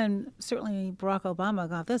critical, and certainly Barack Obama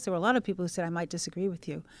got this, there were a lot of people who said, I might disagree with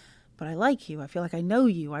you, but I like you. I feel like I know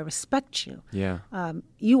you. I respect you. Yeah.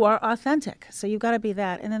 You are authentic. So you've got to be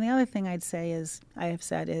that. And then the other thing I have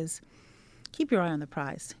said is, keep your eye on the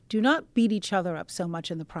prize. Do not beat each other up so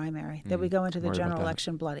much in the primary that we go into the general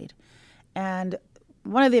election bloodied. And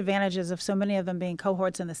one of the advantages of so many of them being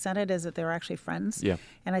cohorts in the Senate is that they're actually friends. Yeah.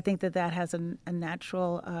 And I think that has a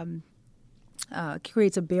natural,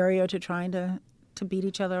 creates a barrier to trying to beat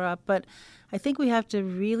each other up. But I think we have to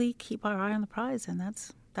really keep our eye on the prize, and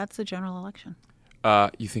that's the general election.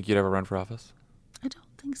 You think you'd ever run for office? I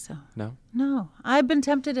don't think so. No? No. I've been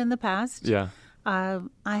tempted in the past. Yeah. I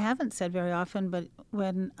haven't said very often, but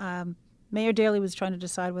when Mayor Daley was trying to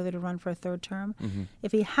decide whether to run for a third term,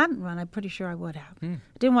 if he hadn't run, I'm pretty sure I would have. I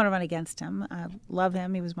didn't want to run against him. I love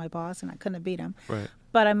him. He was my boss, and I couldn't have beat him. Right.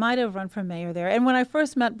 But I might have run for mayor there. And when I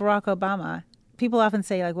first met Barack Obama, people often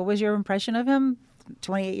say, like, what was your impression of him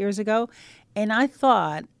 28 years ago? And I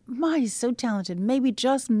thought, he's so talented. Maybe,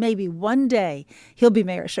 just maybe, one day he'll be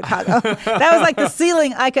mayor of Chicago. That was like the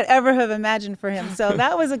ceiling I could ever have imagined for him. So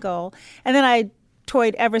that was a goal. And then I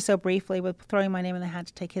toyed ever so briefly with throwing my name in the hat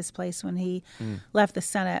to take his place when he left the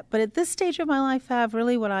Senate. But at this stage of my life,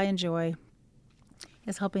 really what I enjoy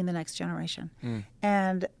is helping the next generation.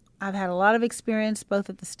 And I've had a lot of experience both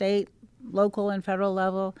at the state, local, and federal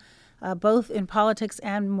level, both in politics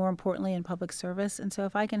and, more importantly, in public service. And so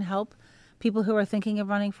if I can help people who are thinking of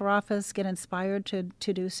running for office get inspired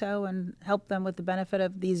to do so and help them with the benefit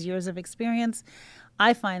of these years of experience,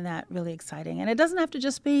 I find that really exciting. And it doesn't have to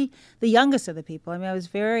just be the youngest of the people. I mean, I was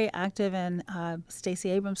very active in Stacey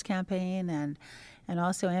Abrams' campaign and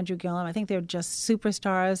also Andrew Gillum. I think they're just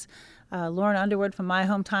superstars. Lauren Underwood from my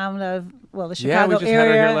hometown of, the Chicago area. Yeah, we just had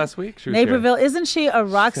her here last week. Naperville. Isn't she a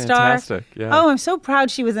rock star? Fantastic, yeah. Oh, I'm so proud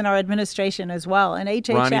she was in our administration as well. And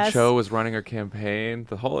HHS. Ronnie Cho was running her campaign.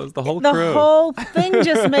 The whole crew. The whole thing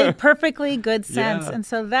just made perfectly good sense. Yeah. And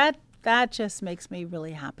so that just makes me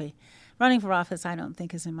really happy. Running for office, I don't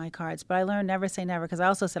think is in my cards. But I learned never say never, because I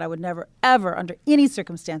also said I would never, ever, under any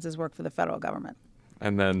circumstances, work for the federal government.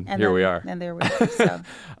 And then here we are. And there we are.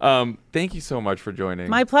 So. Thank you so much for joining.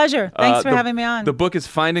 My pleasure. Thanks for having me on. The book is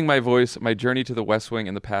Finding My Voice, My Journey to the West Wing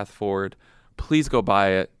and the Path Forward. Please go buy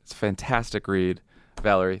it. It's a fantastic read.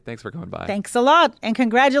 Valerie, thanks for coming by. Thanks a lot. And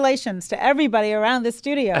congratulations to everybody around the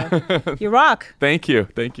studio. You rock. Thank you.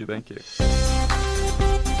 Thank you. Thank you.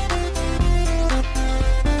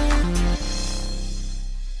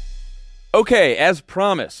 Okay, as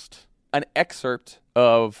promised, an excerpt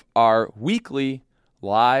of our weekly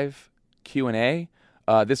live Q&A.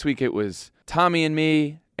 This week it was Tommy and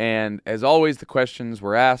me, and as always, the questions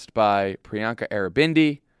were asked by Priyanka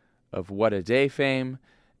Arabindi of What a Day fame.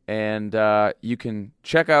 And you can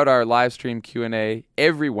check out our live stream Q&A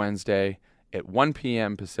every Wednesday at 1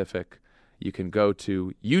 p.m. Pacific. You can go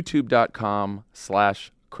to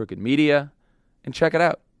youtube.com/crookedmedia and check it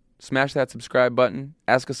out. Smash that subscribe button.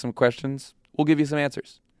 Ask us some questions. We'll give you some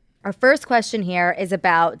answers. Our first question here is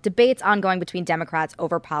about debates ongoing between Democrats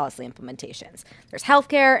over policy implementations. There's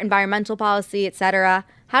healthcare, environmental policy, etc.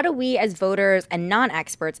 How do we as voters and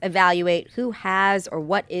non-experts evaluate who has or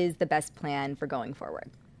what is the best plan for going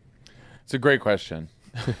forward? It's a great question.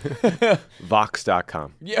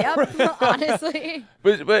 Vox.com. Yeah, yep, honestly.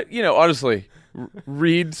 But honestly,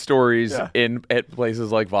 read stories at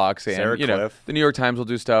places like Vox and Sarah Cliff. The New York Times will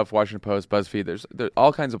do stuff, Washington Post, BuzzFeed. There's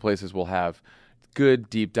all kinds of places will have good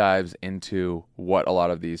deep dives into what a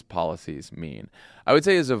lot of these policies mean. I would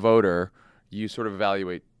say as a voter, you sort of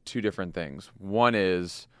evaluate two different things. One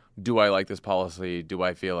is, do I like this policy? Do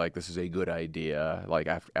I feel like this is a good idea? Like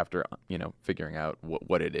after figuring out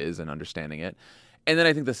what it is and understanding it. And then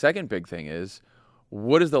I think the second big thing is,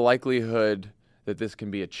 what is the likelihood that this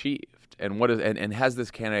can be achieved? And and has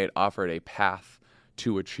this candidate offered a path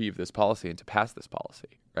to achieve this policy and to pass this policy,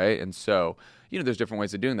 right? And so, there's different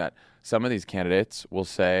ways of doing that. Some of these candidates will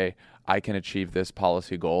say, I can achieve this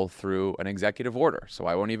policy goal through an executive order, so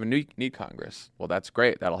I won't even need Congress. Well, that's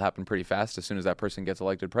great. That'll happen pretty fast as soon as that person gets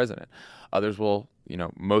elected president. Others will,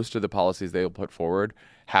 most of the policies they will put forward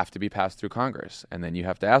have to be passed through Congress. And then you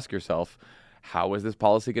have to ask yourself, how is this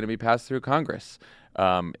policy going to be passed through Congress?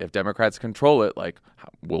 If Democrats control it,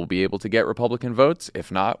 will we be able to get Republican votes?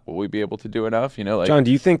 If not, will we be able to do enough? John,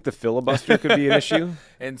 do you think the filibuster could be an issue?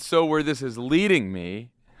 And so where this is leading me,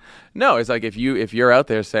 no, it's like if you're out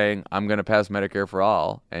there saying I'm going to pass Medicare for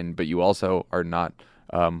all, but you also are not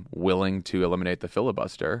willing to eliminate the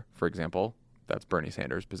filibuster, for example, that's Bernie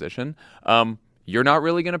Sanders' position. You're not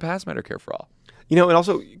really going to pass Medicare for all. And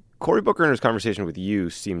also Cory Booker in his conversation with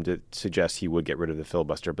you seemed to suggest he would get rid of the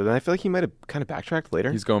filibuster, but then I feel like he might have kind of backtracked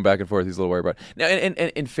later. He's going back and forth. He's a little worried about it. Now, and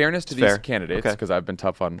in fairness to these candidates, because I've been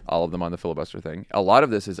tough on all of them on the filibuster thing, a lot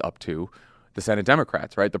of this is up to the Senate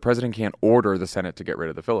Democrats, right? The president can't order the Senate to get rid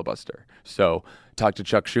of the filibuster. So talk to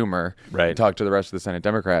Chuck Schumer, right? Talk to the rest of the Senate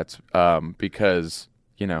Democrats, because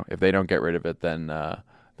if they don't get rid of it, then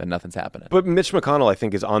nothing's happening. But Mitch McConnell, I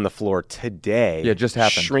think, is on the floor today. Yeah, just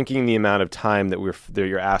happened. Shrinking the amount of time that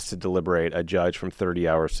you're asked to deliberate a judge from 30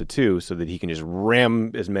 hours to 2 so that he can just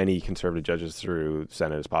ram as many conservative judges through the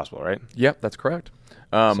Senate as possible, right? Yep, that's correct.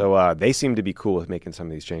 So they seem to be cool with making some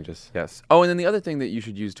of these changes. Yes. Oh, and then the other thing that you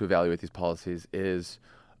should use to evaluate these policies is,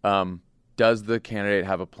 does the candidate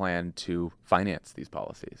have a plan to finance these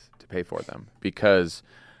policies, to pay for them? Because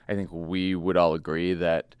I think we would all agree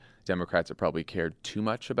that Democrats have probably cared too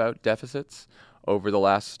much about deficits over the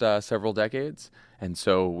last several decades. And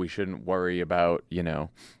so we shouldn't worry about,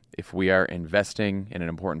 if we are investing in an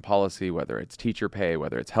important policy, whether it's teacher pay,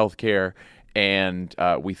 whether it's healthcare, and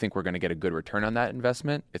we think we're going to get a good return on that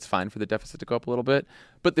investment, it's fine for the deficit to go up a little bit.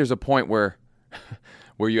 But there's a point where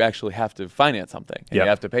you actually have to finance something and you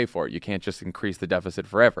have to pay for it. You can't just increase the deficit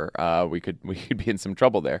forever. We could be in some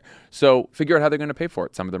trouble there. So figure out how they're going to pay for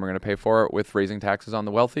it. Some of them are going to pay for it with raising taxes on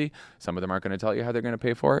the wealthy. Some of them aren't going to tell you how they're going to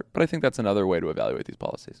pay for it. But I think that's another way to evaluate these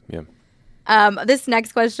policies. Yeah. This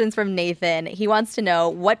next question's from Nathan. He wants to know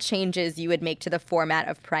what changes you would make to the format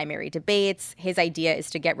of primary debates. His idea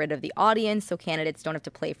is to get rid of the audience so candidates don't have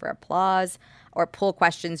to play for applause or pull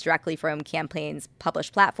questions directly from campaigns'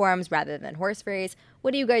 published platforms rather than horse race.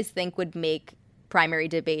 What do you guys think would make primary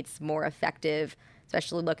debates more effective,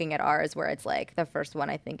 especially looking at ours where it's like the first one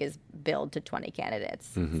I think is build to 20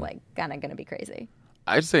 candidates. Mm-hmm. It's kind of going to be crazy.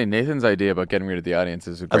 I'd say Nathan's idea about getting rid of the audience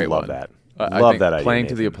is a great one. I love that. I love that idea. Playing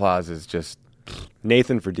to the applause is just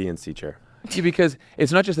Nathan for DNC chair. Yeah, because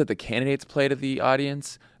it's not just that the candidates play to the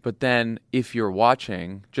audience, but then if you're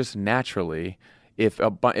watching, just naturally, if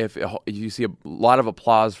you see a lot of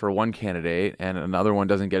applause for one candidate and another one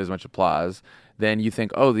doesn't get as much applause, then you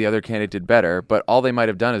think, oh, the other candidate did better. But all they might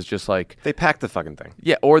have done is just they packed the fucking thing.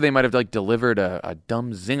 Yeah, or they might have delivered a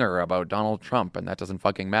dumb zinger about Donald Trump, and that doesn't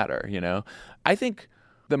fucking matter, I think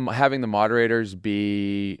having the moderators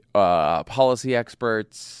be policy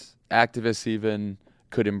experts, activists even,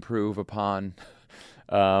 could improve upon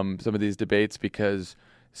some of these debates because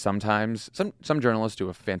sometimes some journalists do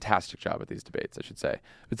a fantastic job at these debates, I should say.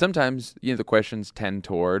 But sometimes, the questions tend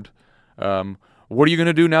toward, what are you going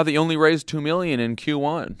to do now that you only raised $2 million in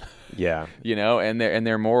Q1? Yeah. And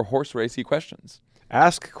they're more horse racy questions.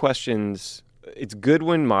 Ask questions. It's good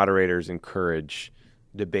when moderators encourage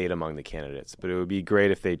debate among the candidates, but it would be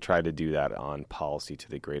great if they tried to do that on policy to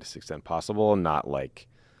the greatest extent possible, not like,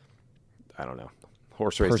 I don't know,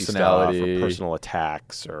 horse racy stuff or personal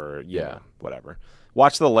attacks or whatever.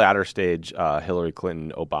 Watch the latter stage Hillary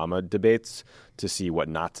Clinton-Obama debates to see what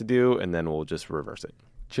not to do, and then we'll just reverse it.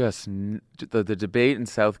 Just the debate in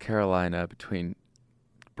South Carolina between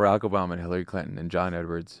Barack Obama and Hillary Clinton and John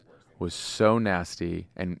Edwards was so nasty,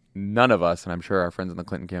 and none of us, and I'm sure our friends in the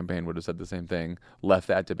Clinton campaign would have said the same thing, left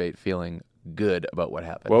that debate feeling good about what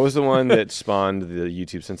happened. What was the one that spawned the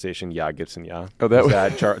YouTube sensation, Yeah Gibson, Yeah? Oh, that was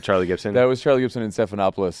that Charlie Gibson? That was Charlie Gibson and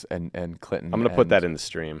Stephanopoulos and Clinton. I'm going to put that in the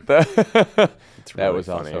stream. That really was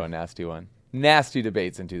funny. Also a nasty one. Nasty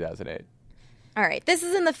debates in 2008. All right, this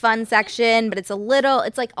is in the fun section, but it's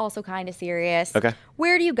like also kind of serious. Okay.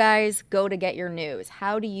 Where do you guys go to get your news?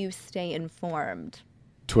 How do you stay informed?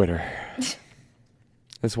 Twitter.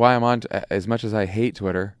 That's why I'm on. As much as I hate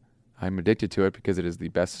Twitter, I'm addicted to it because it is the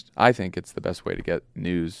best. I think it's the best way to get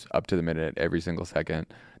news up to the minute every single second.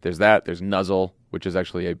 There's that. There's Nuzzle, which is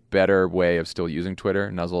actually a better way of still using Twitter.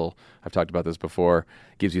 Nuzzle, I've talked about this before,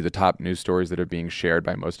 gives you the top news stories that are being shared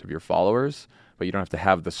by most of your followers, but you don't have to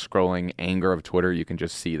have the scrolling anger of Twitter. You can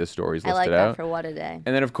just see the stories listed out. I like that for what a day.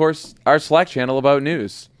 And then, of course, our Slack channel about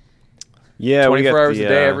news. Yeah, 24 hours a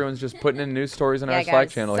day, everyone's just putting in news stories in our Slack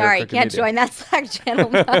channel. Sorry, can't join that Slack channel.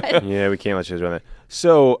 Yeah, we can't let you join that.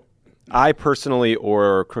 So I personally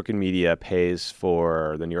or Crooked Media pays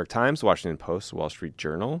for the New York Times, Washington Post, Wall Street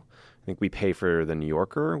Journal. I think we pay for the New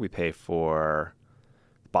Yorker. We pay for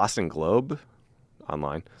Boston Globe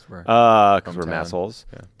online because we're massholes.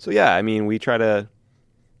 Yeah. So yeah, I mean, we try to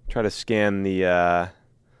scan the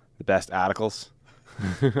best articles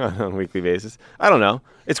on a weekly basis. I don't know.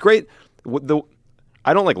 It's great.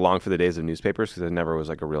 I don't long for the days of newspapers because I never was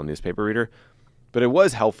like a real newspaper reader, but it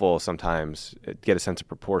was helpful sometimes to get a sense of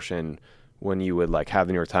proportion when you would have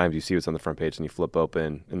the New York Times, you see what's on the front page and you flip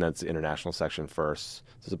open and that's the international section first.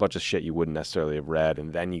 So there's a bunch of shit you wouldn't necessarily have read,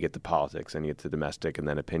 and then you get to politics and you get to domestic and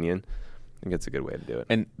then opinion. I think it's a good way to do it.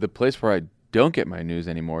 And the place where I don't get my news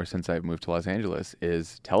anymore since I've moved to Los Angeles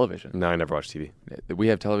is television. No, I never watch TV. We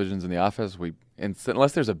have televisions in the office.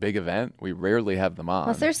 Unless there's a big event, we rarely have them on.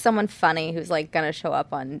 Unless there's someone funny who's going to show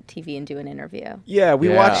up on TV and do an interview. Yeah, we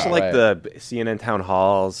watch the CNN town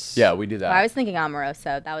halls. Yeah, we do that. Well, I was thinking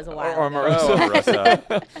Omarosa. That was a while ago.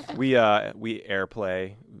 Omarosa. We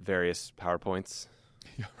airplay various PowerPoints.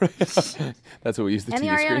 That's what we used the and TV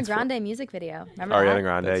the Ariana screens Grande for. Music video. Remember Ariana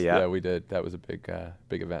Grande, yeah, we did. That was a big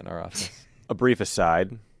event in our office. A brief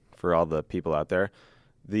aside for all the people out there.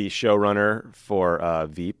 The showrunner for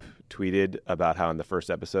Veep tweeted about how in the first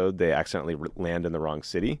episode they accidentally land in the wrong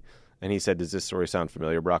city. And he said, "Does this story sound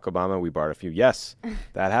familiar, Barack Obama?" We barred a few. Yes,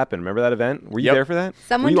 that happened. Remember that event? Were you there for that?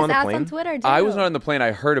 Someone just asked on Twitter, too. I was not on the plane.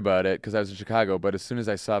 I heard about it because I was in Chicago. But as soon as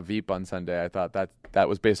I saw Veep on Sunday, I thought that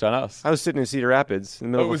was based on us. I was sitting in Cedar Rapids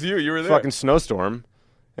in the middle it was of you. You were there. Fucking snowstorm.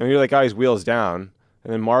 And we were like, he's wheels down.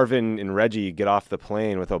 And then Marvin and Reggie get off the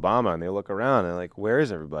plane with Obama, and they look around, and they're like, where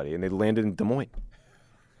is everybody? And they landed in Des Moines.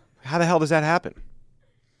 How the hell does that happen?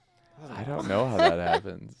 I don't know how that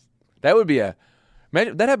happens. That would be that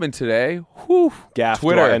happened today. Whew. Gaff.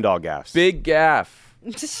 Twitter. End all gaffes. Big gaff.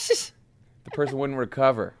 The person wouldn't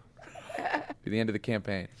recover. Be the end of the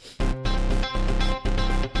campaign.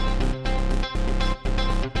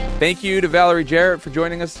 Thank you to Valerie Jarrett for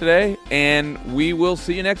joining us today, and we will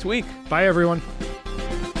see you next week. Bye, everyone.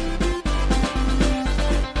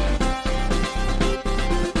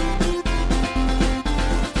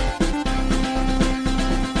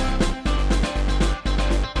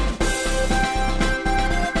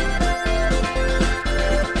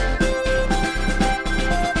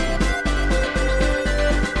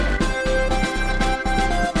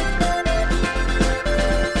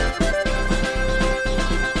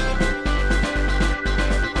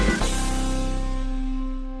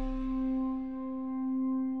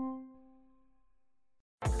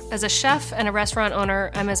 As a chef and a restaurant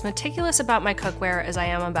owner, I'm as meticulous about my cookware as I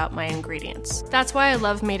am about my ingredients. That's why I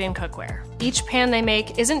love Made in Cookware. Each pan they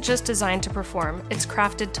make isn't just designed to perform, it's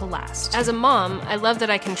crafted to last. As a mom, I love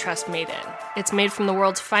that I can trust Made In. It's made from the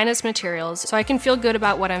world's finest materials, so I can feel good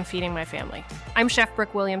about what I'm feeding my family. I'm Chef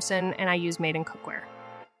Brooke Williamson, and I use Made in Cookware.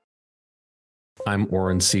 I'm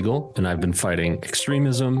Oren Siegel, and I've been fighting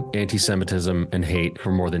extremism, anti-Semitism, and hate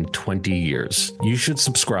for more than 20 years. You should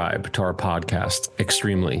subscribe to our podcast,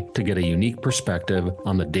 Extremely, to get a unique perspective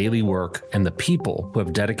on the daily work and the people who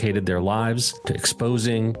have dedicated their lives to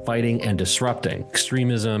exposing, fighting, and disrupting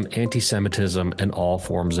extremism, anti-Semitism, and all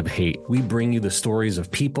forms of hate. We bring you the stories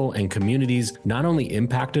of people and communities not only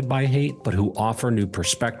impacted by hate, but who offer new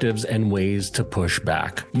perspectives and ways to push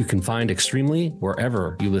back. You can find Extremely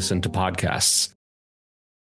wherever you listen to podcasts.